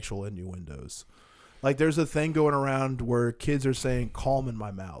types of sexual innuendos. Like, there's a thing going around where kids are saying, calm in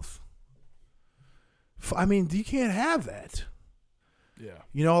my mouth. I mean, you can't have that. Yeah.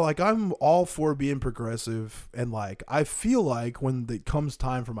 Like, I'm all for being progressive. And, like, I feel like when it comes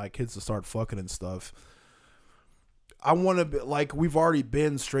time for my kids to start fucking and stuff, I want to be, like, we've already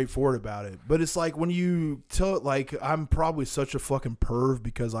been straightforward about it. But it's like when you tell it, like, I'm probably such a fucking perv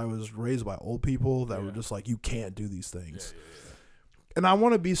because I was raised by old people that were just like, you can't do these things. Yeah. And I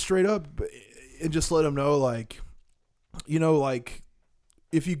want to be straight up and just let them know, like, like,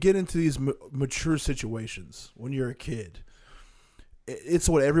 if you get into these mature situations when you're a kid, it's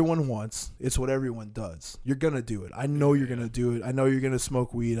what everyone wants. It's what everyone does. You're going to do it. I know you're going to do it. I know you're going to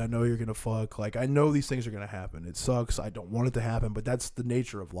smoke weed. I know you're going to fuck. Like, I know these things are going to happen. It sucks. I don't want it to happen, but that's the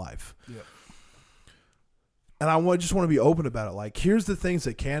nature of life. Yeah. And I just want to be open about it. Like, here's the things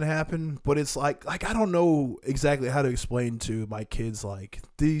that can happen, but it's like I don't know exactly how to explain to my kids, like,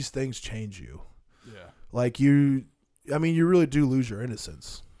 these things change you. Yeah. Like, you really do lose your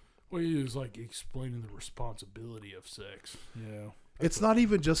innocence. Well, it was like explaining the responsibility of sex. Yeah. It's not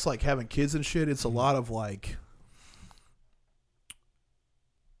even just like having kids and shit. It's a lot of, like,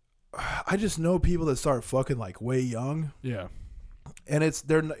 I just know people that start fucking, like, way young. Yeah. And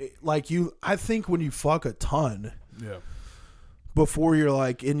they're like, I think when you fuck a ton. Yeah. Before you're,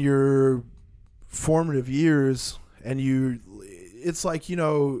 like, in your formative years and it's like,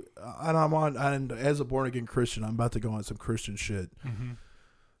 and as a born again Christian, I'm about to go on some Christian shit. Mm-hmm.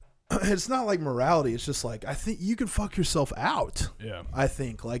 It's not like morality. It's just like, I think you can fuck yourself out. Yeah. I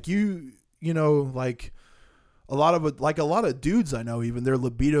think, like, like a lot of dudes I know, even their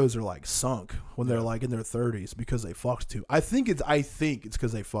libidos are, like, sunk when they're, like, in their 30s because they fucked too. I think it's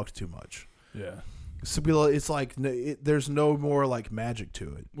because they fucked too much. Yeah. So it's like there's no more, like, magic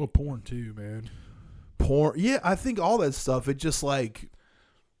to it. Well, porn too, man. Porn, yeah. I think all that stuff. It just, like,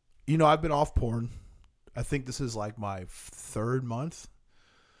 I've been off porn. I think this is, like, my 3rd month.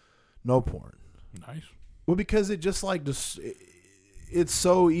 No porn. Nice. Well, because it just, like, it's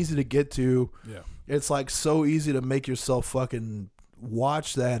so easy to get to. Yeah. It's, like, so easy to make yourself fucking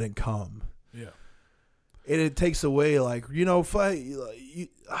watch that and come. Yeah. And it takes away, like,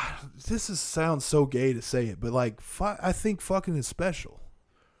 sounds so gay to say it, but, like, I think fucking is special.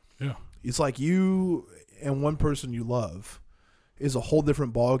 Yeah. It's like you and one person you love is a whole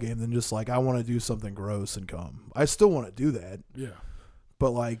different ballgame than just, like, I want to do something gross and come. I still want to do that. Yeah.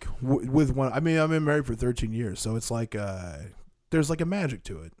 But, like, with one, I've been married for 13 years, so it's like, there's, like, a magic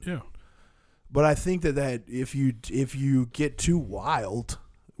to it. Yeah. But I think that if you get too wild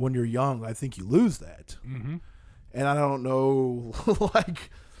when you're young, I think you lose that. Mm-hmm. And I don't know,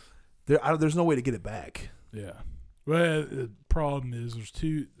 like, there's no way to get it back. Yeah. Well, the problem is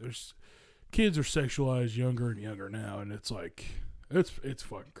there's kids are sexualized younger and younger now, and it's like it's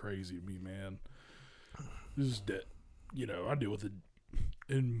fucking crazy to me, man. This is dead. I deal with it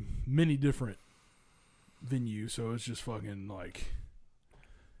in many different venues, so it's just fucking like,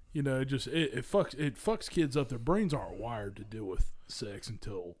 it fucks kids up. Their brains aren't wired to deal with sex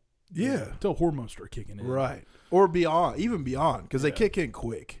until hormones start kicking in, right? Or even beyond, because they kick in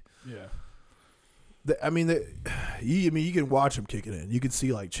quick. Yeah. You can watch them kicking in. You can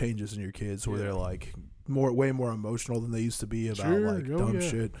see, like, changes in your kids where they're, like, way more emotional than they used to be about Sure. like Oh, dumb yeah.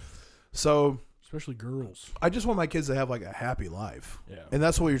 shit. So Especially girls. I just want my kids to have like a happy life. Yeah. And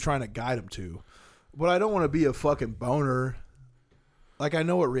that's what you're trying to guide them to. But I don't want to be a fucking boner. Like, I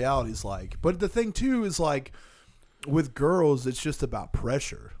know what reality's like. But the thing, too, is like, with girls, it's just about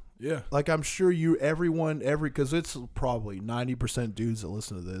pressure. Yeah. Like, I'm sure because it's probably 90% dudes that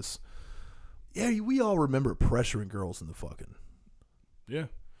listen to this. Yeah, we all remember pressuring girls in the fucking. Yeah.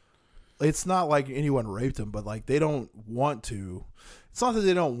 It's not like anyone raped them, but like, they don't want to. It's not that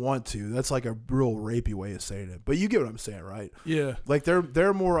they don't want to. That's like a real rapey way of saying it. But you get what I'm saying, right? Yeah. Like,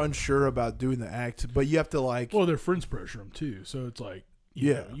 they're more unsure about doing the act, but you have to like. Well, their friends pressure them too, so it's like,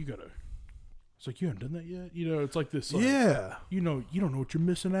 you gotta. It's like, you haven't done that yet. You know, it's like this. Like, yeah. You don't know what you're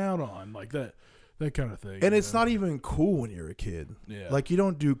missing out on, like that kind of thing. And it's not even cool when you're a kid. Yeah. Like, you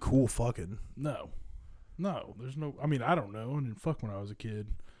don't do cool fucking. No. There's no. I mean, I don't know. And fuck, when I was a kid.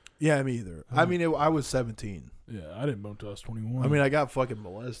 Yeah, me either. I mean, I was 17. Yeah, I didn't bone till I was 21. I mean, I got fucking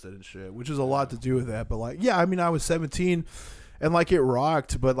molested and shit, which is a lot to do with that. But like, yeah, I mean, I was 17, and like, it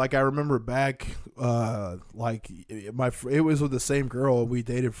rocked. But like, I remember back, like it was with the same girl. We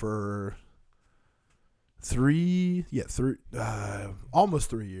dated for almost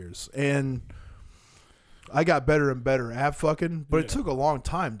 3 years, and I got better and better at fucking. But it took a long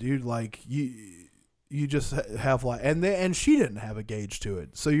time, dude. Like you just have like, and she didn't have a gauge to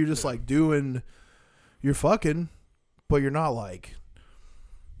it, so you're just like you're fucking, but you're not like,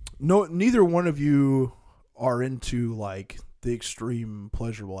 neither one of you are into like the extreme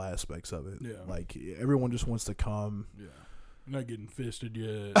pleasurable aspects of it. Yeah. Like, everyone just wants to come. Yeah. I'm not getting fisted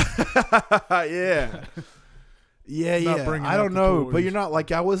yet. Yeah. Yeah. bringing I out don't the know, toys. but you're not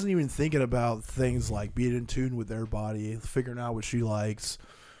like, I wasn't even thinking about things like being in tune with their body, figuring out what she likes.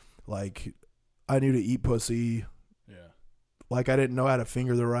 Like, I knew to eat pussy. Yeah. Like, I didn't know how to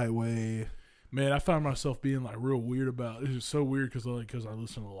finger the right way. Man, I found myself being like real weird about it. It's so weird because I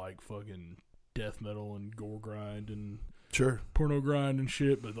listen to like fucking death metal and gore grind and Sure. porno grind and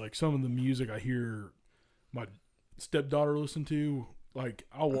shit. But like some of the music I hear my stepdaughter listen to, like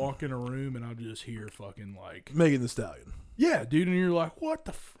I'll walk in a room and I'll just hear fucking like Megan Thee Stallion. yeah, dude, and you're like, what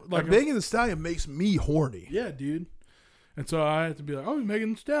the Like, Megan Thee Stallion makes me horny. yeah, dude. And so I have to be like, oh,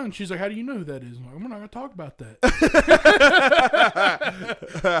 Megan Thee Stallion. She's like, how do you know who that is? I'm like, we're not going to talk about that.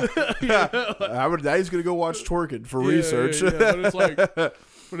 I was going to go watch Twerking for research. Yeah.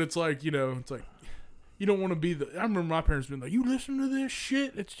 But it's like, you know, it's like, you don't want to be I remember my parents being like, you listen to this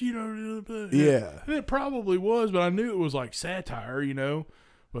shit? It's, you know. Yeah. And it probably was, but I knew it was like satire, you know.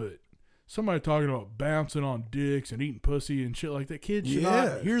 But somebody talking about bouncing on dicks and eating pussy and shit like that. Kids should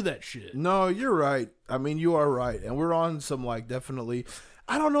not hear that shit. No, you're right. I mean, you are right. And we're on some, like, definitely.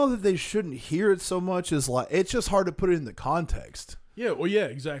 I don't know that they shouldn't hear it so much as, like, it's just hard to put it in the context. Yeah, well, yeah,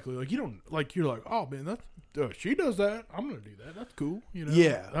 exactly. Like, you don't, like, you're like, oh, man, that's, she does that. I'm going to do that. That's cool. You know?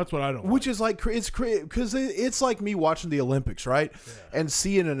 Yeah. That's what I don't Which is like, it's because it's like me watching the Olympics, right? Yeah. And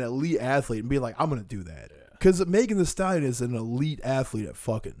seeing an elite athlete and being like, I'm going to do that. Because Megan Thee Stallion is an elite athlete at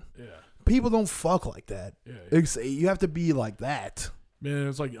fucking. Yeah. People don't fuck like that. Yeah. You have to be like that. Man,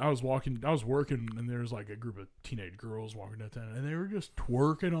 it's like I was working, and there was like a group of teenage girls walking downtown, and they were just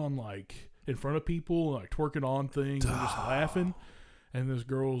twerking on like in front of people, like twerking on things and just laughing. And this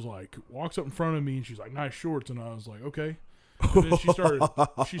girl's like walks up in front of me, and she's like, "Nice shorts," and I was like, "Okay." And then she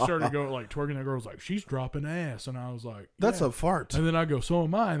started going like twerking. That girl's like, "She's dropping ass," and I was like, That's yeah. a fart. And then I go, "So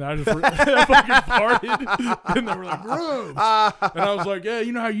am I." And I just I fucking farted, and they were like, "Gross." And I was like, "Yeah,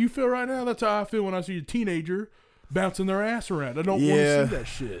 you know how you feel right now? That's how I feel when I see a teenager bouncing their ass around. I don't want to see that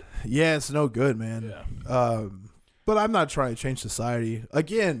shit." Yeah, it's no good, man. Yeah. But I'm not trying to change society.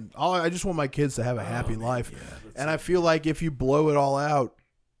 Again, I just want my kids to have a happy life. Yeah, and I feel like if you blow it all out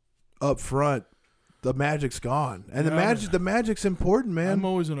up front, the magic's gone. And the magic's important, man. I'm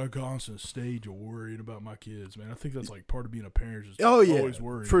always in a constant stage of worrying about my kids, man. I think that's like part of being a parent. Is always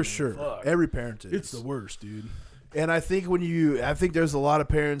worrying. For man. sure. Fuck. Every parent is. It's the worst, dude. And I think I think there's a lot of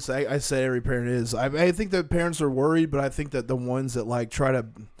parents. I say every parent is. I think that parents are worried, but I think that the ones that like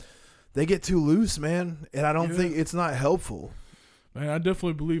they get too loose, man. And I don't think it's not helpful. Man, I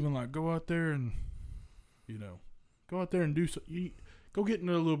definitely believe in like go out there and, you know, do so. Go get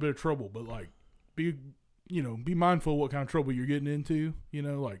into a little bit of trouble, but like be mindful of what kind of trouble you're getting into. You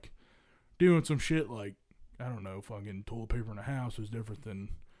know, like doing some shit like, I don't know, fucking toilet paper in a house is different than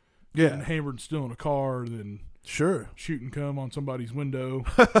getting hammered and stealing a car than shooting cum on somebody's window.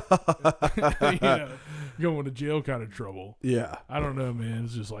 Going to jail kind of trouble. Yeah. I don't know, man.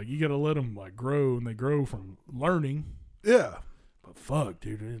 It's just like you got to let them like grow, and they grow from learning. Yeah. But fuck,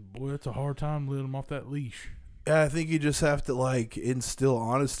 dude, boy, that's a hard time letting them off that leash. I think you just have to like instill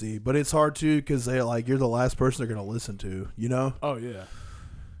honesty, but it's hard too because they like you're the last person they're gonna listen to, you know. Oh yeah.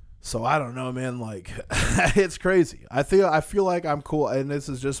 So I don't know, man. Like it's crazy. I feel like I'm cool, and this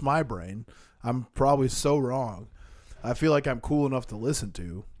is just my brain. I'm probably so wrong. I feel like I'm cool enough to listen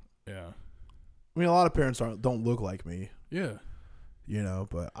to. Yeah. I mean, a lot of parents don't look like me. Yeah. You know,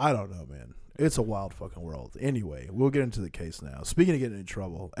 but I don't know, man. It's a wild fucking world. Anyway, we'll get into the case now. Speaking of getting in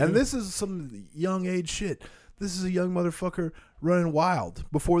trouble, and this is some young age shit. This is a young motherfucker running wild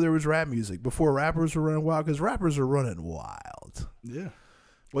before there was rap music, before rappers were running wild, because rappers are running wild. Yeah.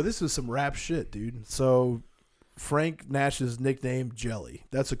 Well, this is some rap shit, dude. So, Frank Nash's nickname, Jelly.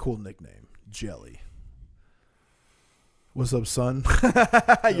 That's a cool nickname, Jelly. What's up, son?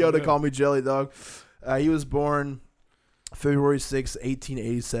 Yoda called me Jelly, dog. He was born February 6,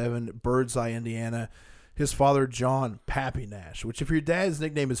 1887, Birdseye, Indiana. His father, John Pappy Nash, which if your dad's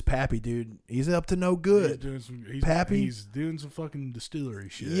nickname is Pappy, dude, he's up to no good. He's doing some fucking distillery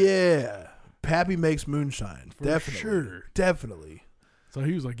shit. Yeah. Pappy makes moonshine. For definitely. sure. Definitely. So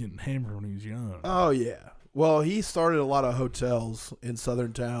he was like getting hammered when he was young. Oh, yeah. Well, he started a lot of hotels in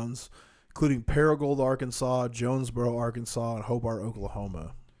southern towns, including Paragould, Arkansas, Jonesboro, Arkansas, and Hobart,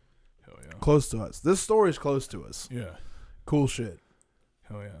 Oklahoma. Hell yeah. Close to us. This story is close to us. Yeah. Cool shit.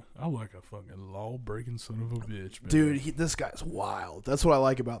 Hell yeah. I'm like a fucking law-breaking son of a bitch, man. Dude, this guy's wild. That's what I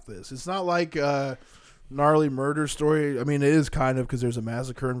like about this. It's not like a gnarly murder story. I mean, it is kind of because there's a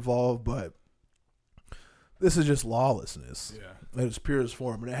massacre involved, but this is just lawlessness. Yeah. At its purest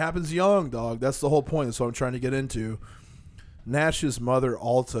form. And it happens young, dog. That's the whole point. That's what I'm trying to get into. Nash's mother,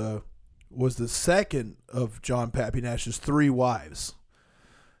 Alta, was the second of John Pappy Nash's 3 wives.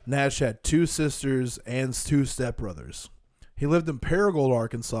 Nash had 2 sisters and 2 stepbrothers. He lived in Paragould,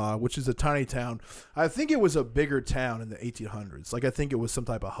 Arkansas, which is a tiny town. I think it was a bigger town in the 1800s. Like, I think it was some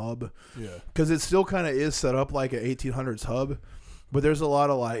type of hub. Yeah. Because it still kind of is set up like an 1800s hub. But there's a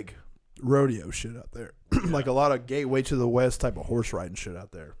lot of, like, rodeo shit out there. Like, a lot of gateway to the west type of horse riding shit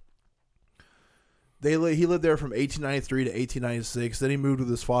out there. He lived there from 1893 to 1896. Then he moved with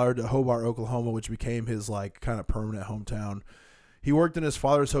his father to Hobart, Oklahoma, which became his, like, kind of permanent hometown. He worked in his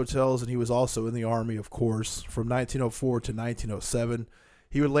father's hotels, and he was also in the Army, of course, from 1904 to 1907.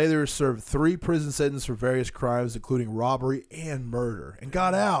 He would later serve 3 prison sentences for various crimes, including robbery and murder, and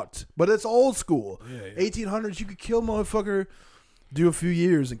got out. But it's old school. Yeah. 1800s, you could kill a motherfucker, do a few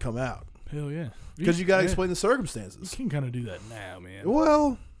years, and come out. Hell yeah. Because you got to explain the circumstances. You can kind of do that now, man.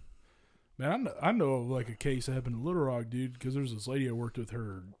 Well, man, I know of like a case that happened in Little Rock, dude, because there's this lady I worked with,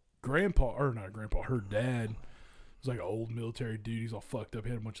 her dad. He was like an old military dude. He's all fucked up.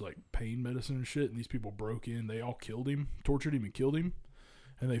 He had a bunch of like pain medicine and shit. And these people broke in. They all killed him, tortured him, and killed him.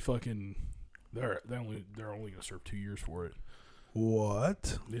 And they're only gonna serve 2 years for it.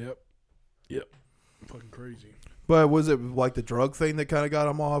 what? Yep. Fucking crazy. But was it like the drug thing that kind of got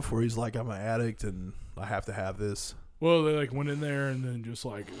him off, where he's like, I'm an addict and I have to have this? Well, they like went in there and then just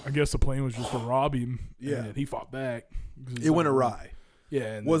like, I guess the plan was just to rob him. Yeah. And he fought back. It went awry. Yeah.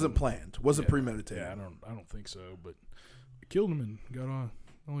 And Wasn't planned. Wasn't premeditated. Yeah, I don't think so. But killed him and got on.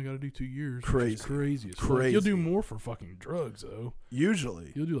 Only got to do 2 years. Crazy. Crazy as fuck. Crazy. You'll do more for fucking drugs though.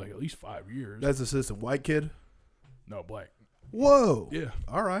 Usually. You'll do like at least 5 years. That's assistant white kid? No, black. Whoa. Yeah.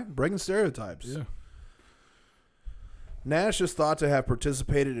 All right. Breaking stereotypes. Yeah. Nash is thought to have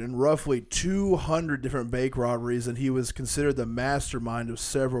participated in roughly 200 different bank robberies, and he was considered the mastermind of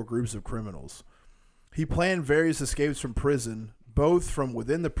several groups of criminals. He planned various escapes from prison, both from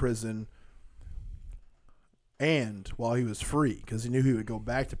within the prison and while he was free, because he knew he would go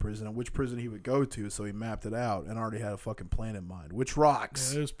back to prison and which prison he would go to, so he mapped it out and already had a fucking plan in mind, which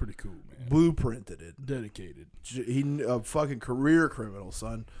rocks. Yeah, it was pretty cool, man. Blueprinted it. Dedicated. He a fucking career criminal,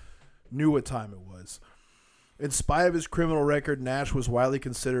 son. Knew what time it was. In spite of his criminal record, Nash was widely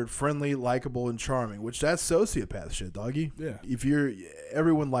considered friendly, likable, and charming, which that's sociopath shit, doggy. Yeah.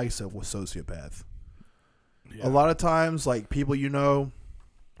 Everyone likes a sociopath. Yeah. A lot of times, like people you know,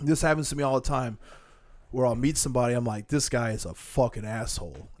 this happens to me all the time, where I'll meet somebody, I'm like, this guy is a fucking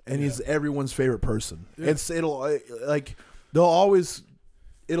asshole, and he's everyone's favorite person. Yeah. It'll always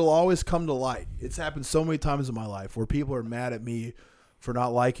come to light. It's happened so many times in my life where people are mad at me for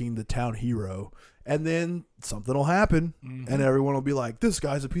not liking the town hero, and then something will happen, and everyone will be like, this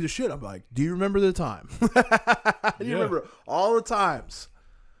guy's a piece of shit. I'm like, do you remember the time? Do you remember all the times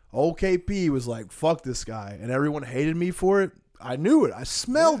old KP was like, fuck this guy, and everyone hated me for it? I knew it. I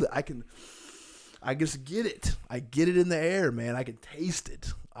smelled it. I just get it. I get it in the air, man. I can taste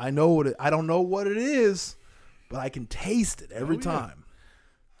it. I don't know what it is, but I can taste it every time.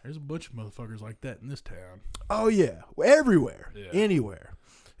 There's a bunch of motherfuckers like that in this town. Oh, yeah. Everywhere. Yeah. Anywhere.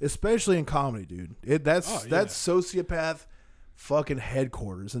 especially in comedy, dude. That's yeah. sociopath fucking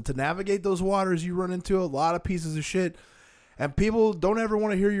headquarters. And to navigate those waters, you run into a lot of pieces of shit. And people don't ever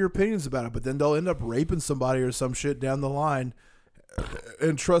want to hear your opinions about it, but then they'll end up raping somebody or some shit down the line.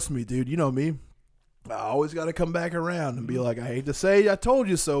 And trust me, dude, you know me. I always got to come back around and be like, I hate to say I told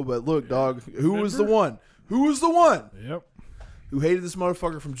you so, but look, dog, who was the one? Who was the one Yep. who hated this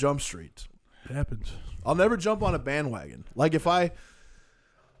motherfucker from Jump Street? It happens. I'll never jump on a bandwagon. Like, if I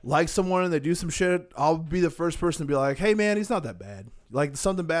like someone and they do some shit, I'll be the first person to be like, hey, man, he's not that bad. Like,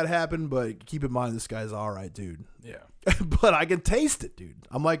 something bad happened, but keep in mind this guy's all right, dude. Yeah. But I can taste it, dude.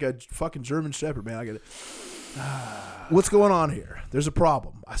 I'm like a fucking German Shepherd, man. I get it. What's going on here? There's a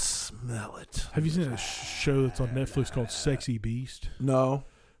problem. I smell it. Have you seen a show that's on Netflix called Sexy Beast? No.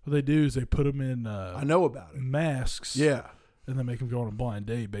 What they do is they put them in I know about it. masks. Yeah. And they make them go on a blind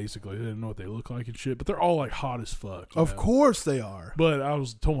date, basically. They didn't know what they look like and shit. But they're all, like, hot as fuck. Of course they are. But I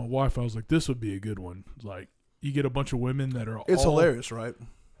told my wife, I was like, this would be a good one. Like, you get a bunch of women that are It's hilarious, right?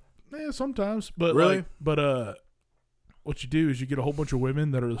 Yeah, sometimes. But really? What you do is you get a whole bunch of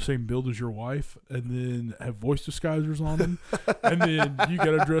women that are the same build as your wife and then have voice disguisers on them. And then you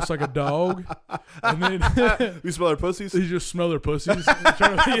got to dress like a dog. And then you smell their pussies? you just smell their pussies.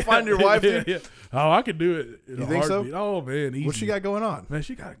 Find your wife, dude? Yeah. Oh, I could do it. You think so? Oh, man, easy. What she got going on? Man,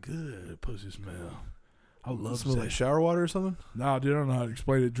 she got a good pussy smell. I love Smell that. like shower water or something? Nah, dude, I don't know how to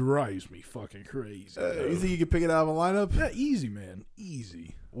explain it. It drives me fucking crazy. You think you could pick it out of a lineup? Yeah, easy, man.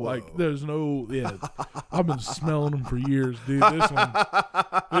 Easy. Whoa. Like, there's no, I've been smelling them for years, dude. This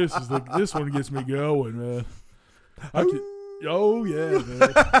one gets me going, man. Oh, yeah,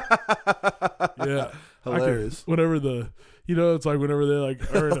 man. Yeah. Hilarious. Whenever it's like whenever they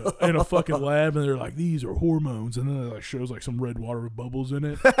like are in a fucking lab and they're like, these are hormones, and then it like shows like some red water with bubbles in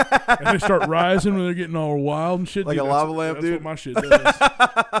it, and they start rising when they're getting all wild and shit. Like dude, a lava lamp, that's dude. What my shit does.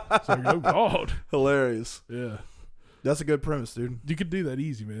 It's like, oh god, Hilarious. yeah. That's a good premise, dude. You could do that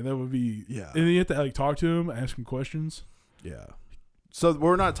easy, man. That would be Yeah. And then you have to like talk to him, ask him questions. Yeah. So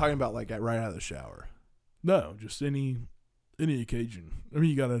we're not talking about like right out of the shower. No, just any occasion. I mean,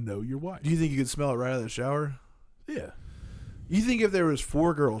 you got to know your wife. Do you think you could smell it right out of the shower? Yeah. You think if there was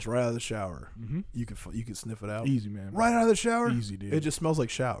 4 girls right out of the shower, Mm-hmm. you could sniff it out? Easy, man. Right out of the shower? Easy, dude. It just smells like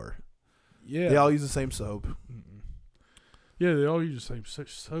shower. Yeah. They all use the same soap. Yeah, they all use the same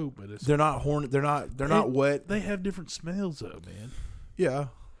soap, but They're not horny. They're not wet. They have different smells, though, man. Yeah.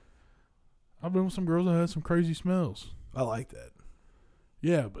 I've been with some girls that had some crazy smells. I like that.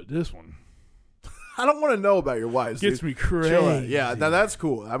 Yeah, but this one I don't want to know about your wives. gets dude. me crazy. Chill out. Yeah, now that's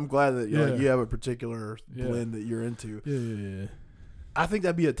cool. I'm glad that Yeah. you have a particular blend that you're into. Yeah. I think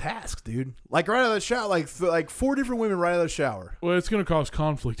that'd be a task, dude. Like right out of the shower, like 4 different women right out of the shower. Well, it's going to cause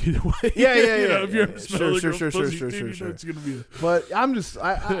conflict either way. Yeah, If you're yeah. smelling Sure. it's going to be. But I'm just,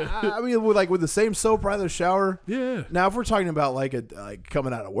 I mean, with the same soap right out of the shower. Yeah. Now, if we're talking about like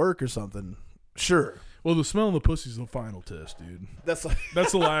coming out of work or something, sure. Well, the smell of the pussy is the final test, dude. That's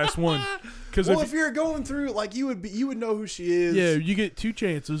the last one. Because if you're going through, like you would know who she is. yeah, you get 2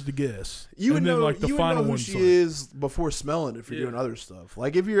 chances to guess. You would and know, then, like, the you would final know who one's she like, is before smelling if you're doing other stuff.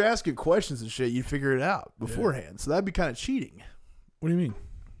 Like if you're asking questions and shit, you'd figure it out beforehand. So that'd be kind of cheating. What do you mean?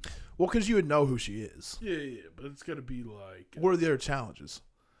 Well, because you would know who she is. Yeah, but it's got to be like. What are the other challenges?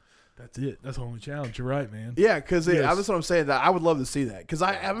 That's it. That's the only challenge. You're right, man. Yeah, because Yes. that's what I'm saying. That I would love to see that. Because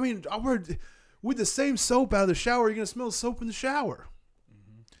I mean, with the same soap out of the shower, you're gonna smell soap in the shower.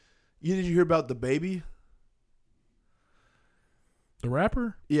 Mm-hmm. Did you hear about the baby? The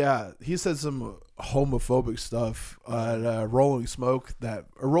rapper? Yeah, he said some homophobic stuff at Rolling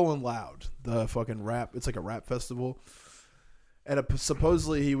Loud, the fucking rap. It's like a rap festival, and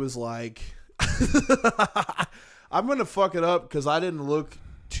supposedly he was like, "I'm gonna fuck it up" because I didn't look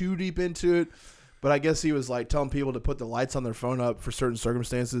too deep into it, but I guess he was like telling people to put the lights on their phone up for certain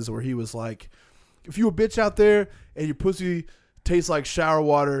circumstances. Where he was like, "If you a bitch out there and your pussy tastes like shower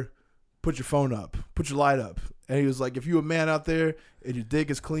water, put your phone up, put your light up." And he was like, if you a man out there and your dick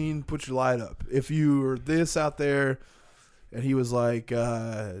is clean, put your light up. If you are this out there, and he was like,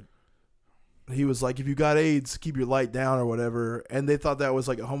 if you got AIDS, keep your light down or whatever. And they thought that was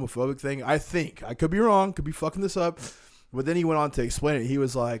like a homophobic thing. I think I could be wrong, could be fucking this up. But then he went on to explain it. He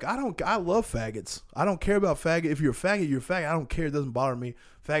was like, I love faggots. I don't care about faggot. If you're a faggot, you're a faggot. I don't care. It doesn't bother me.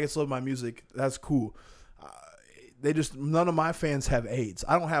 Faggots love my music. That's cool. None of my fans have AIDS.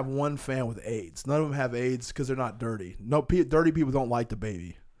 I don't have one fan with AIDS. None of them have AIDS because they're not dirty. No, dirty people don't like the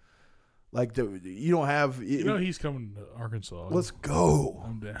baby. Like you don't have. You know he's coming to Arkansas. Let's go.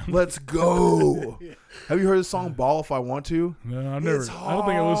 I'm down. Let's go. Have you heard the song "Ball If I Want to"? No, I've never. I don't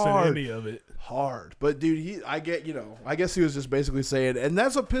think I listened to any of it. Hard, but dude, I guess he was just basically saying, and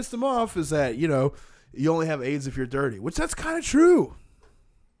that's what pissed him off is that you only have AIDS if you're dirty, which that's kind of true.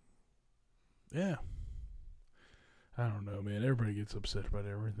 Yeah. I don't know, man. Everybody gets upset about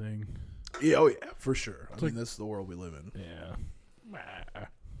everything. Yeah, oh yeah, for sure. I mean, that's the world we live in. Yeah.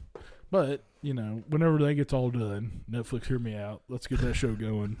 But, whenever that gets all done, Netflix, hear me out. Let's get that show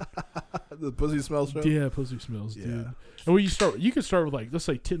going. The Pussy Smells show? Yeah, Pussy Smells, Yeah. dude. And you could start with, let's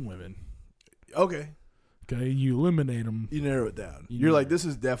say 10 women. Okay. Okay, you eliminate them. You narrow it down. You're like, this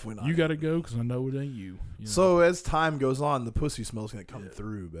is definitely not. You got to go because I know it ain't you. So as time goes on, the pussy smell's going to come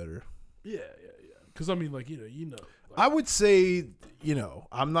through better. Yeah. Because, I mean, I would say,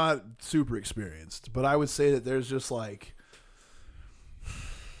 I'm not super experienced, but I would say that there's just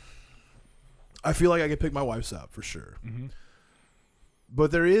I feel like I could pick my wife's out for sure. Mm-hmm.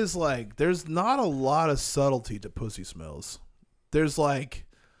 But there's not a lot of subtlety to pussy smells. There's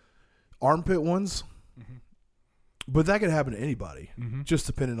armpit ones, mm-hmm. but that could happen to anybody, mm-hmm. just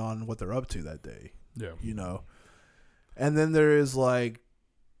depending on what they're up to that day. Yeah. And then there is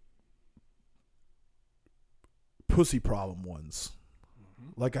pussy problem ones.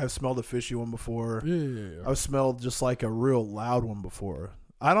 Mm-hmm. Like I've smelled a fishy one before. Yeah. I've smelled just a real loud one before.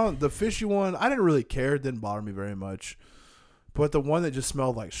 The fishy one, I didn't really care. It didn't bother me very much. But the one that just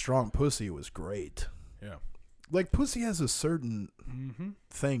smelled like strong pussy was great. Yeah. Pussy has a certain mm-hmm.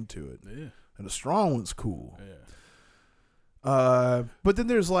 thing to it. Yeah. And a strong one's cool. Yeah. But then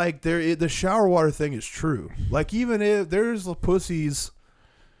there's the shower water thing is true. Even if there's pussies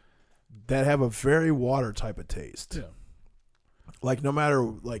that have a very water type of taste. Yeah. No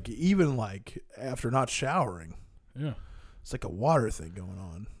matter, even after not showering. Yeah. It's a water thing going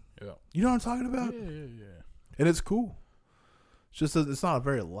on. Yeah. You know what I'm talking about? Yeah. And it's cool. It's just it's not a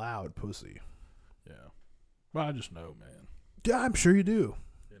very loud pussy. Yeah. Well, I just know, man. Yeah, I'm sure you do.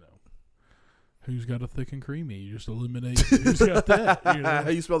 Who's got a thick and creamy? You just eliminate who's got that. How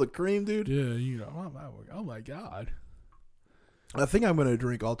you smell the cream, dude? Yeah, oh my God. I think I'm going to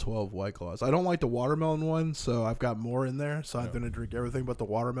drink all 12 White Claws. I don't like the watermelon one, so I've got more in there. So I'm going to drink everything but the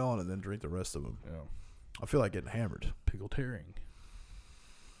watermelon and then drink the rest of them. Yeah. I feel like getting hammered. Pickled herring.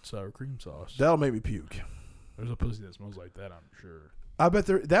 Sour cream sauce. That'll make me puke. There's a pussy that smells like that, I'm sure. I bet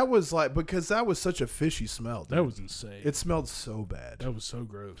that was because that was such a fishy smell. Dude. That was insane. It smelled so bad. That was so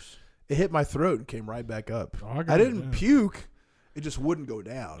gross. It hit my throat and came right back up. Oh, I didn't puke. It just wouldn't go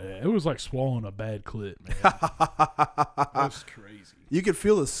down. Yeah, it was like swallowing a bad clit, man. That's crazy. You could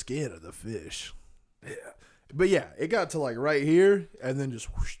feel the skin of the fish. Yeah. But yeah, it got to right here and then just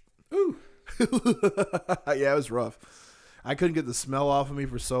whoosh. Ooh. Yeah, it was rough. I couldn't get the smell off of me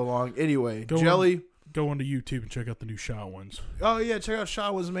for so long. Anyway, jelly. Go onto YouTube and check out the new Shot Ones. Oh, yeah, check out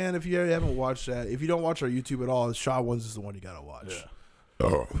Shot Ones, man, if you haven't watched that. If you don't watch our YouTube at all, Shot Ones is the one you got to watch. Yeah.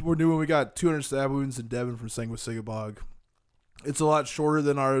 Oh. We're new one. We got 200 stab wounds in Devin from Sanguisigabog. It's a lot shorter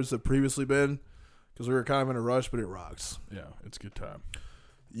than ours have previously been because we were kind of in a rush, but it rocks. Yeah, it's a good time.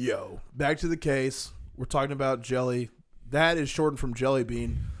 Yo, back to the case. We're talking about Jelly. That is shortened from Jelly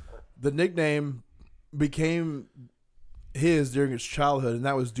Bean. The nickname became his during his childhood, and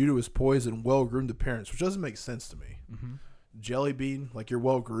that was due to his poised and well-groomed appearance, which doesn't make sense to me. Mm-hmm. Jelly Bean, you're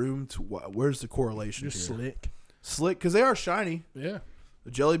well-groomed. Where's the correlation You're here? slick, because they are shiny. Yeah.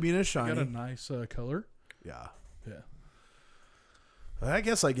 The Jelly Bean is shiny. Got a nice color. Yeah. Yeah. I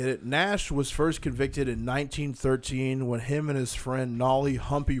guess I get it. Nash was first convicted in 1913 when him and his friend Nolly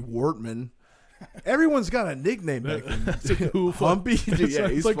Humpy Wortman. Everyone's got a nickname back then. That's a cool Humpy. Dude, yeah,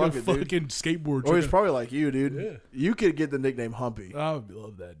 he's like fucking, a fucking skateboard. Or he's probably like you, dude. Yeah. You could get the nickname Humpy. I would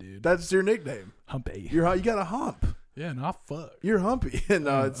love that, dude. That's your nickname. Humpy. You got a hump. Yeah, no, fuck. You're Humpy.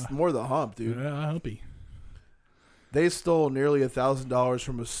 No, it's more the hump, dude. Yeah, Humpy. They stole nearly $1,000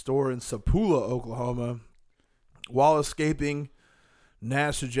 from a store in Sapula, Oklahoma. While escaping,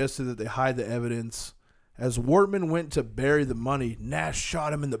 Nash suggested that they hide the evidence. As Wortman went to bury the money, Nash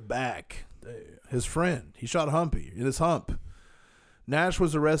shot him in the back. His friend. He shot Humpy in his hump. Nash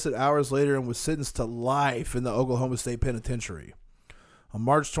was arrested hours later and was sentenced to life in the Oklahoma State Penitentiary. On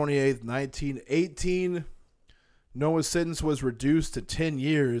March 28, 1918, Noah's sentence was reduced to 10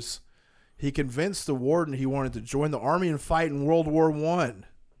 years. He convinced the warden he wanted to join the Army and fight in World War I.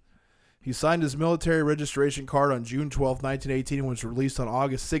 He signed his military registration card on June 12, 1918, and was released on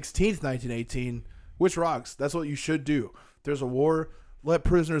August 16, 1918, which rocks. That's what you should do. If there's a war, let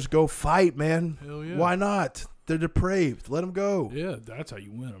prisoners go fight, man. Hell yeah. Why not? They're depraved. Let them go. Yeah, that's how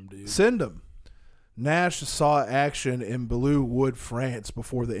you win them, dude. Send them. Nash saw action in Belleau Wood, France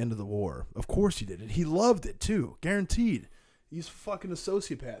before the end of the war. Of course he did. And he loved it too. Guaranteed. He's a fucking a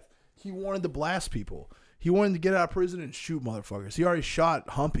sociopath. He wanted to blast people. He wanted to get out of prison and shoot motherfuckers. He already shot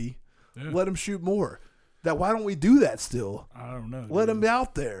Humpy. Yeah. Let him shoot more. Why don't we do that still? I don't know. Let him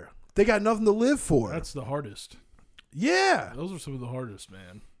out there. They got nothing to live for. That's the hardest. Yeah. Those are some of the hardest,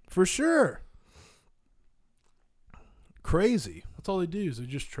 man. For sure. Crazy. That's all they do is they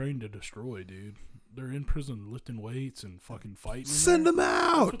just train to destroy, dude. They're in prison lifting weights and fucking fighting. Send them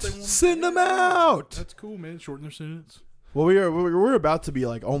out. Send them out. That's cool, man. Shorten their sentence. Well, we're about to be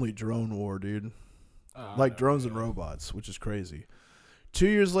like only drone war, dude. Like drones and robots, which is crazy. 2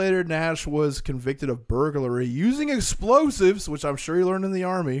 years later, Nash was convicted of burglary using explosives, which I'm sure he learned in the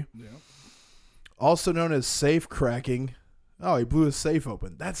Army. Yeah. Also known as safe cracking. Oh, he blew his safe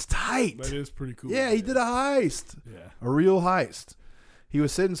open. That's tight. That is pretty cool. Yeah, he did a heist. Yeah. A real heist. He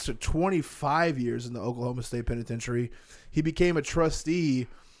was sentenced to 25 years in the Oklahoma State Penitentiary. He became a trustee.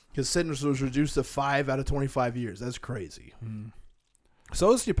 His sentence was reduced to 5 out of 25 years. That's crazy.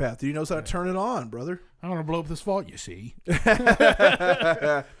 Sociopath. He knows how to turn it on, brother. I want to blow up this vault, you see.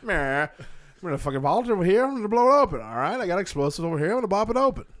 I'm going to fucking vault over here. I'm going to blow it open. All right, I got explosives over here. I'm going to bop it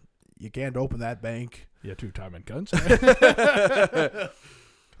open. You can't open that bank. Yeah, two-time in guns.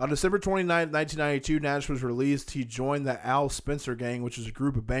 On December 29, 1992, Nash was released. He joined the Al Spencer Gang, which is a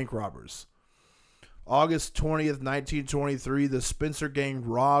group of bank robbers. August 20th, 1923, the Spencer Gang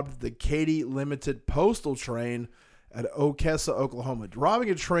robbed the Katy Limited postal train at Okessa, Oklahoma.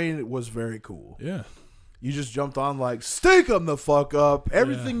 Robbing a train was very cool. Yeah. You just jumped on like, stake them the fuck up.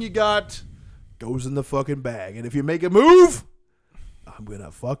 Everything you got goes in the fucking bag. And if you make a move, I'm going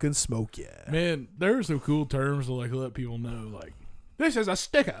to fucking smoke you. Man, there are some cool terms to like let people know, like, this is a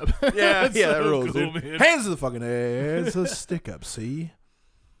stick up. Yeah, that rules, cool, dude. Man. Hands to the fucking air. It's a stick up, see?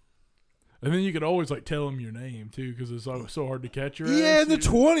 And then you could always like tell them your name too, because it's so hard to catch your ass. Yeah, in the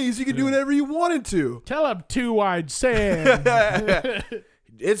 20s, you could do whatever you wanted to. Tell them Two Wide Sam.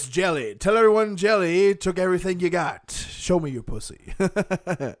 It's Jelly. Tell everyone Jelly took everything you got. Show me your pussy.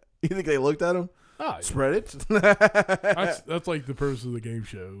 You think they looked at him? Oh, yeah. Spread it. That's like the purpose of the game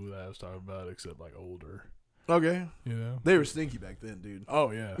show that I was talking about, except like older. Okay. You know? They were stinky back then, dude.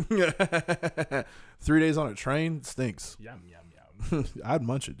 Oh, yeah. 3 days on a train stinks. Yum, yum, yum. I'd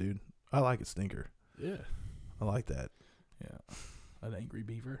munch it, dude. I like a stinker. Yeah. I like that. Yeah. An angry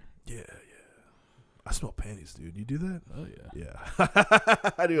beaver. Yeah. I smell panties, dude. You do that? Oh, yeah.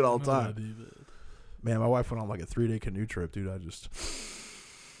 Yeah. I do it all the time. I do that. Man, my wife went on like a 3-day canoe trip, dude.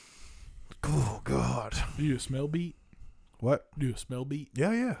 Oh, God. Do you a smell beat? What? Do you a smell beat? Yeah.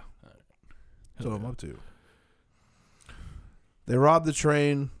 All right. That's what I'm up to. They robbed the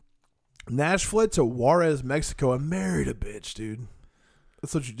train. Nash fled to Juarez, Mexico, and married a bitch, dude.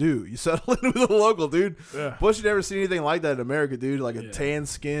 That's what you do. You settle in with a local, dude. Yeah. Bush, you never seen anything like that in America, dude. Like a tan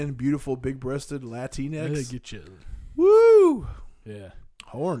skin, beautiful, big-breasted Latinx. They get you. Woo! Yeah.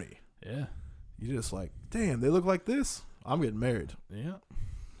 Horny. Yeah. You just like, damn, they look like this. I'm getting married. Yeah.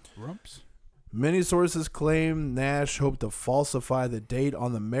 Rumps. Many sources claim Nash hoped to falsify the date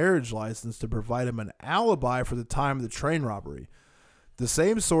on the marriage license to provide him an alibi for the time of the train robbery. The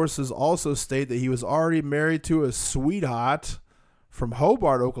same sources also state that he was already married to a sweetheart from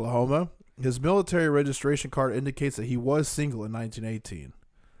Hobart, Oklahoma. His military registration card indicates that he was single in 1918.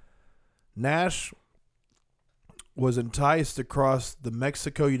 Nash was enticed across the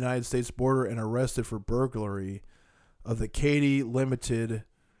Mexico-United States border and arrested for burglary of the Katy Limited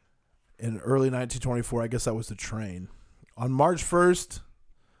in early 1924. I guess that was the train. On March 1st,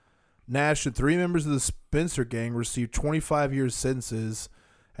 Nash and 3 members of the Spencer Gang received 25 years sentences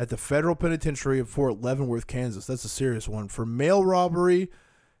at the federal penitentiary of Fort Leavenworth, Kansas. That's a serious one. For mail robbery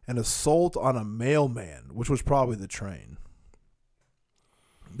and assault on a mailman, which was probably the train.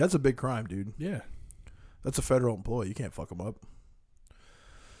 That's a big crime, dude. Yeah. That's a federal employee. You can't fuck him up.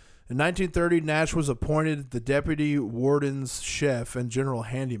 In 1930, Nash was appointed the deputy warden's chef and general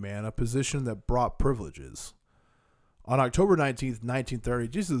handyman, a position that brought privileges. On October 19th, 1930,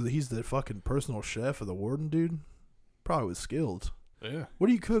 Jesus, he's the fucking personal chef of the warden, dude. Probably was skilled. Yeah. What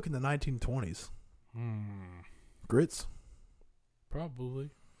do you cook in the 1920s? Grits?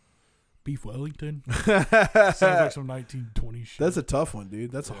 Probably. Beef Wellington? Sounds like some 1920s shit. That's a tough one,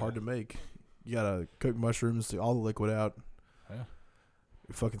 dude. That's hard to make. You gotta cook mushrooms, take all the liquid out. Yeah.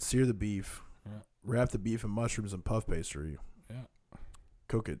 You fucking sear the beef. Yeah. Wrap the beef in mushrooms and puff pastry. Yeah.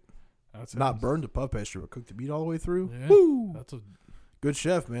 Cook it. That's not burn the puff pastry, but cook the meat all the way through. Yeah. Woo! That's a good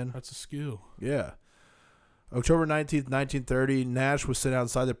chef, man. That's a skill. Yeah. October 19th, 1930, Nash was sent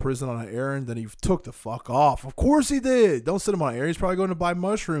outside the prison on an errand. Then he took the fuck off. Of course he did. Don't send him on an errand. He's probably going to buy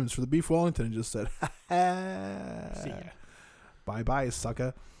mushrooms for the beef Wellington and just said, See ya. bye-bye,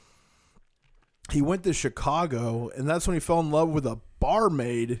 sucker. He went to Chicago, and that's when he fell in love with a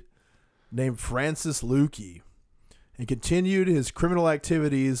barmaid named Frances Lukey and continued his criminal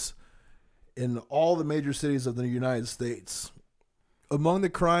activities in all the major cities of the United States. Among the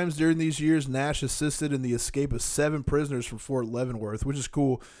crimes during these years, Nash assisted in the escape of 7 prisoners from Fort Leavenworth, which is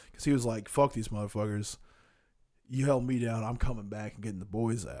cool because he was like, fuck these motherfuckers. You held me down. I'm coming back and getting the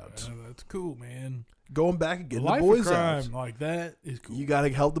boys out. That's cool, man. Going back and getting Life the boys of crime out. like that is cool. You got to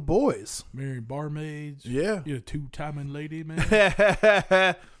help the boys. Marrying barmaids. Yeah. You're a two-timing lady, man.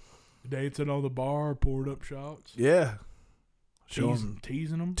 Dancing on the bar, poured up shots. Yeah.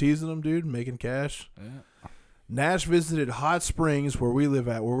 Teasing them. Teasing them, dude. Making cash. Yeah. Nash visited Hot Springs, where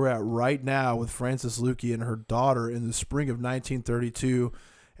we're at right now, with Frances Lukey and her daughter in the spring of 1932,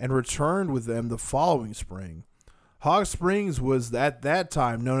 and returned with them the following spring. Hot Springs was at that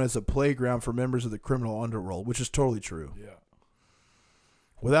time known as a playground for members of the criminal underworld, which is totally true. Yeah.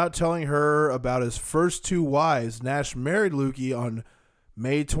 Without telling her about his first 2 wives, Nash married Lukey on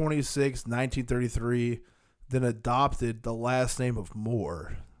May 26, 1933, then adopted the last name of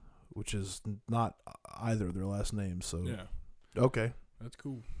Moore, which is not either of their last names. So Yeah. Okay. That's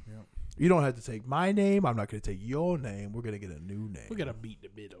cool. Yeah. You don't have to take my name. I'm not going to take your name. We're going to get a new name. We got to beat the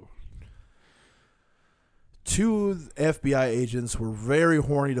middle. 2 FBI agents were very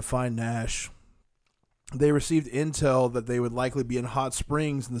horny to find Nash. They received intel that they would likely be in Hot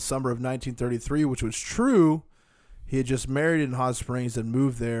Springs in the summer of 1933, which was true. He had just married in Hot Springs and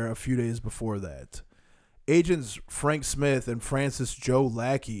moved there a few days before that. Agents Frank Smith and Francis Joe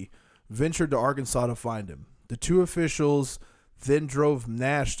Lackey ventured to Arkansas to find him. The 2 officials then drove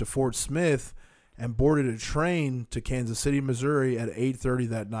Nash to Fort Smith and boarded a train to Kansas City, Missouri at 8:30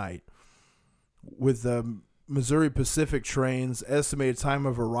 that night. With the Missouri Pacific train's estimated time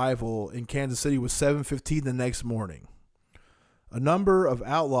of arrival in Kansas City was 7:15 the next morning. A number of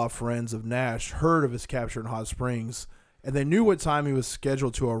outlaw friends of Nash heard of his capture in Hot Springs, and they knew what time he was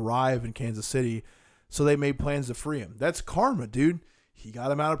scheduled to arrive in Kansas City, so they made plans to free him. That's karma, dude. He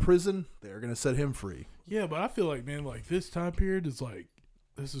got him out of prison. They're going to set him free. Yeah, but I feel like, man, like this time period is like,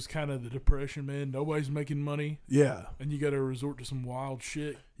 this is kind of the Depression, man. Nobody's making money. Yeah. And you got to resort to some wild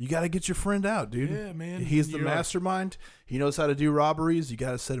shit. You got to get your friend out, dude. Yeah, man. He's the You're like, mastermind. He knows how to do robberies. You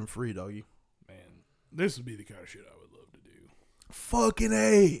got to set him free, doggy. man, this would be the kind of shit I would love to do. Fucking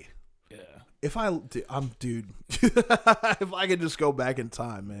A. Yeah. If I could just go back in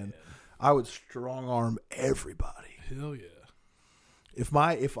time, man, I would strong arm everybody. Hell yeah. If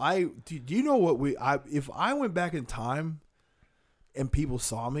you know what if I went back in time and people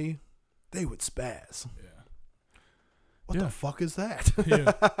saw me, they would spaz. Yeah. What Yeah. the fuck is that?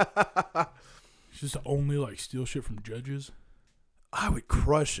 Yeah. It's just only like steal shit from judges. I would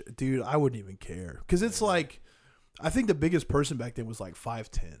crush it, dude. I wouldn't even care. Because it's like, I think the biggest person back then was like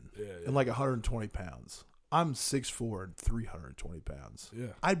 5'10" and like 120 pounds. I'm 6'4" and 320 pounds.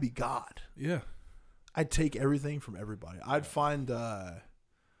 Yeah. I'd be God. Yeah. I'd take everything from everybody. I'd find,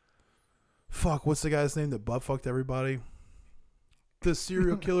 what's the guy's name that butt fucked everybody? The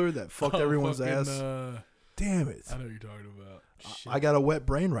serial killer that fucked everyone's ass. Damn it. I know what you're talking about. Shit. I got a wet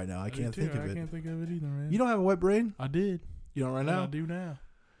brain right now. I I do can't too. think of I it. can't think of it either, man. You don't have a wet brain? I did. You don't right And now? I do now.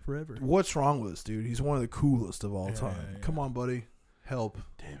 Forever. What's wrong with this dude? He's one of the coolest of all Yeah, time. yeah. Come on, buddy. Help.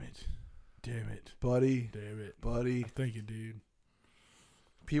 Damn it. Damn it. Buddy. Damn it. Buddy. I'm thinking, dude.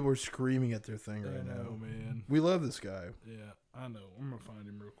 People are screaming at their thing right I know, now. man. We love this guy. Yeah, I know. I'm going to find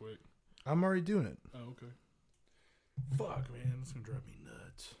him real quick. I'm already doing it. Oh, okay. Fuck, man. It's going to drive me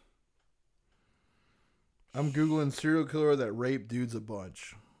nuts. I'm Googling serial killer that raped dudes a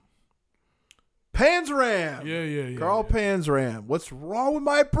bunch. Panzram! Yeah. Carl Panzram. What's wrong with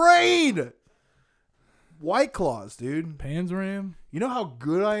my brain? White Claws, dude. Panzram? You know how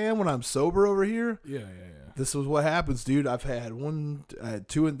good I am when I'm sober over here? Yeah. This is what happens, dude. I've had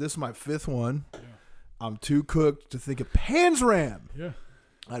two, and this is my 5th one. Yeah. I'm too cooked to think of Panzram. Yeah.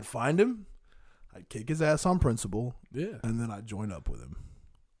 I'd find him. I'd kick his ass on principle. Yeah. And then I'd join up with him.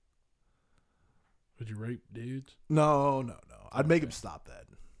 Would you rape dudes? No. I'd make him stop that.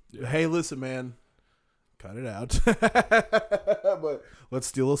 Yeah. Hey, listen, man. Cut it out. But let's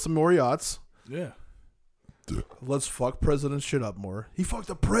steal some more yachts. Yeah. Let's fuck president shit up more. He fucked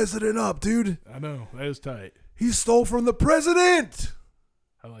the president up, dude. I know. That is tight. He stole from the president.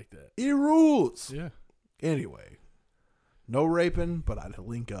 I like that. He rules. Yeah. Anyway, no raping, but I'd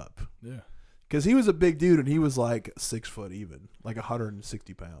link up.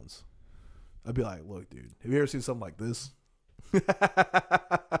 I'd be like, look, dude, have you ever seen something like this?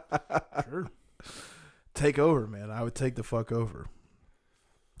 Sure. Take over, man. I would take the fuck over.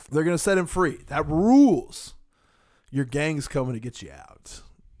 They're going to set him free. That rules. Your gang's coming to get you out.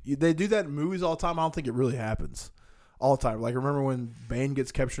 They do that in movies all the time. I don't think it really happens all the time. Like, remember when Bane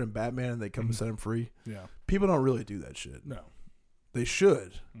gets captured in Batman and they come to set him free? Yeah. People don't really do that shit. No. They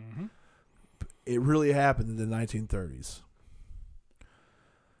should. Mm-hmm. It really happened in the 1930s.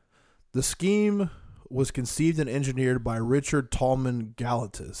 The scheme was conceived and engineered by Richard Tallman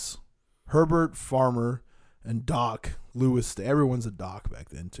Galatis, Herbert Farmer, and Doc Lewis. Everyone's a Doc back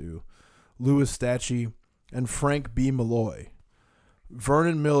then, too. Louis Stachey and Frank B. Malloy.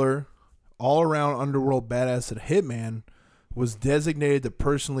 Vernon Miller, all-around underworld badass and hitman, was designated to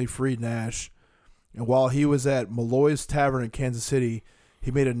personally free Nash, and while he was at Malloy's Tavern in Kansas City,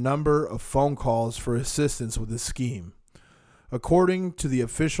 he made a number of phone calls for assistance with his scheme. According to the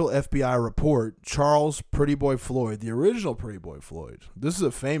official FBI report, Charles Pretty Boy Floyd, the original Pretty Boy Floyd, this is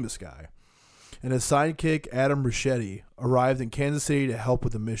a famous guy, and his sidekick Adam Richetti arrived in Kansas City to help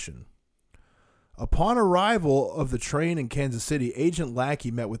with the mission. Upon arrival of the train in Kansas City, Agent Lackey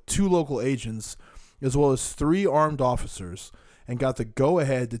met with 2 local agents as well as 3 armed officers and got the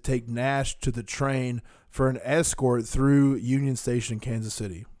go-ahead to take Nash to the train for an escort through Union Station in Kansas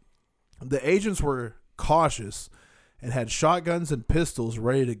City. The agents were cautious and had shotguns and pistols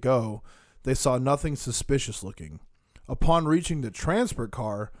ready to go. They saw nothing suspicious looking. Upon reaching the transport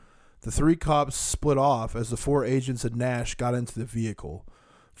car, the 3 cops split off as the 4 agents and Nash got into the vehicle.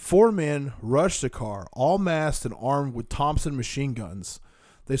 4 men rushed the car, all masked and armed with Thompson machine guns.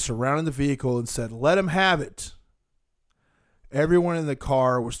 They surrounded the vehicle and said, "Let him have it." Everyone in the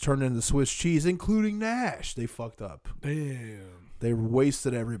car was turned into Swiss cheese, including Nash. They fucked up. Damn. They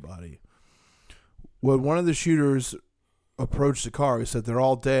wasted everybody. When one of the shooters approached the car, he said, "They're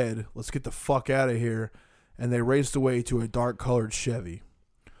all dead. Let's get the fuck out of here." And they raced away to a dark-colored Chevy.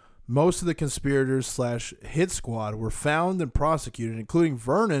 Most of the conspirators / hit squad were found and prosecuted, including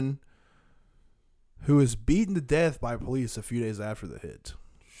Vernon, who was beaten to death by police a few days after the hit.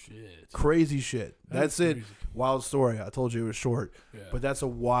 Shit. Crazy shit. That's it. Crazy. Wild story. I told you it was short, Yeah. but that's a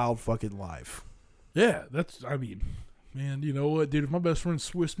wild fucking life. Yeah, I mean, man, you know what, dude? If my best friend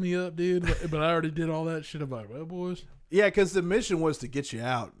Swiss me up, dude, but I already did all that shit, I'm like, well, boys. Yeah, because the mission was to get you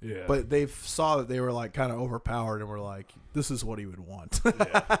out. Yeah. But they saw that they were like kind of overpowered and were like, this is what he would want.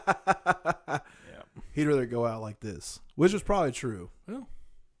 Yeah. Yeah. He'd rather go out like this, which is probably true. Well,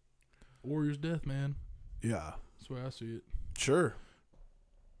 warrior's death, man. Yeah. That's the way I see it. Sure.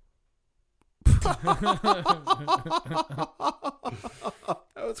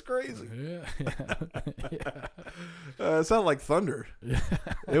 That was crazy. Yeah. Yeah. It sounded like thunder. Yeah.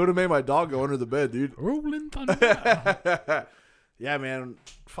 It would have made my dog go under the bed, dude. Rolling thunder. Yeah, man.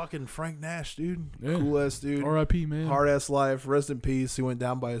 Fucking Frank Nash, dude. Yeah. Cool ass dude. R.I.P., man. Hard ass life. Rest in peace. He went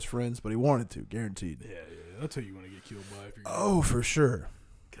down by his friends, but he wanted to. Guaranteed. Yeah. That's who you want to get killed by. If you're Oh, for sure.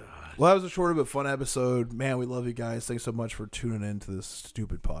 God. Well, that was a shorter but fun episode. Man, we love you guys. Thanks so much for tuning in to this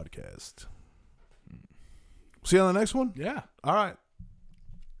stupid podcast. See you on the next one? Yeah. All right.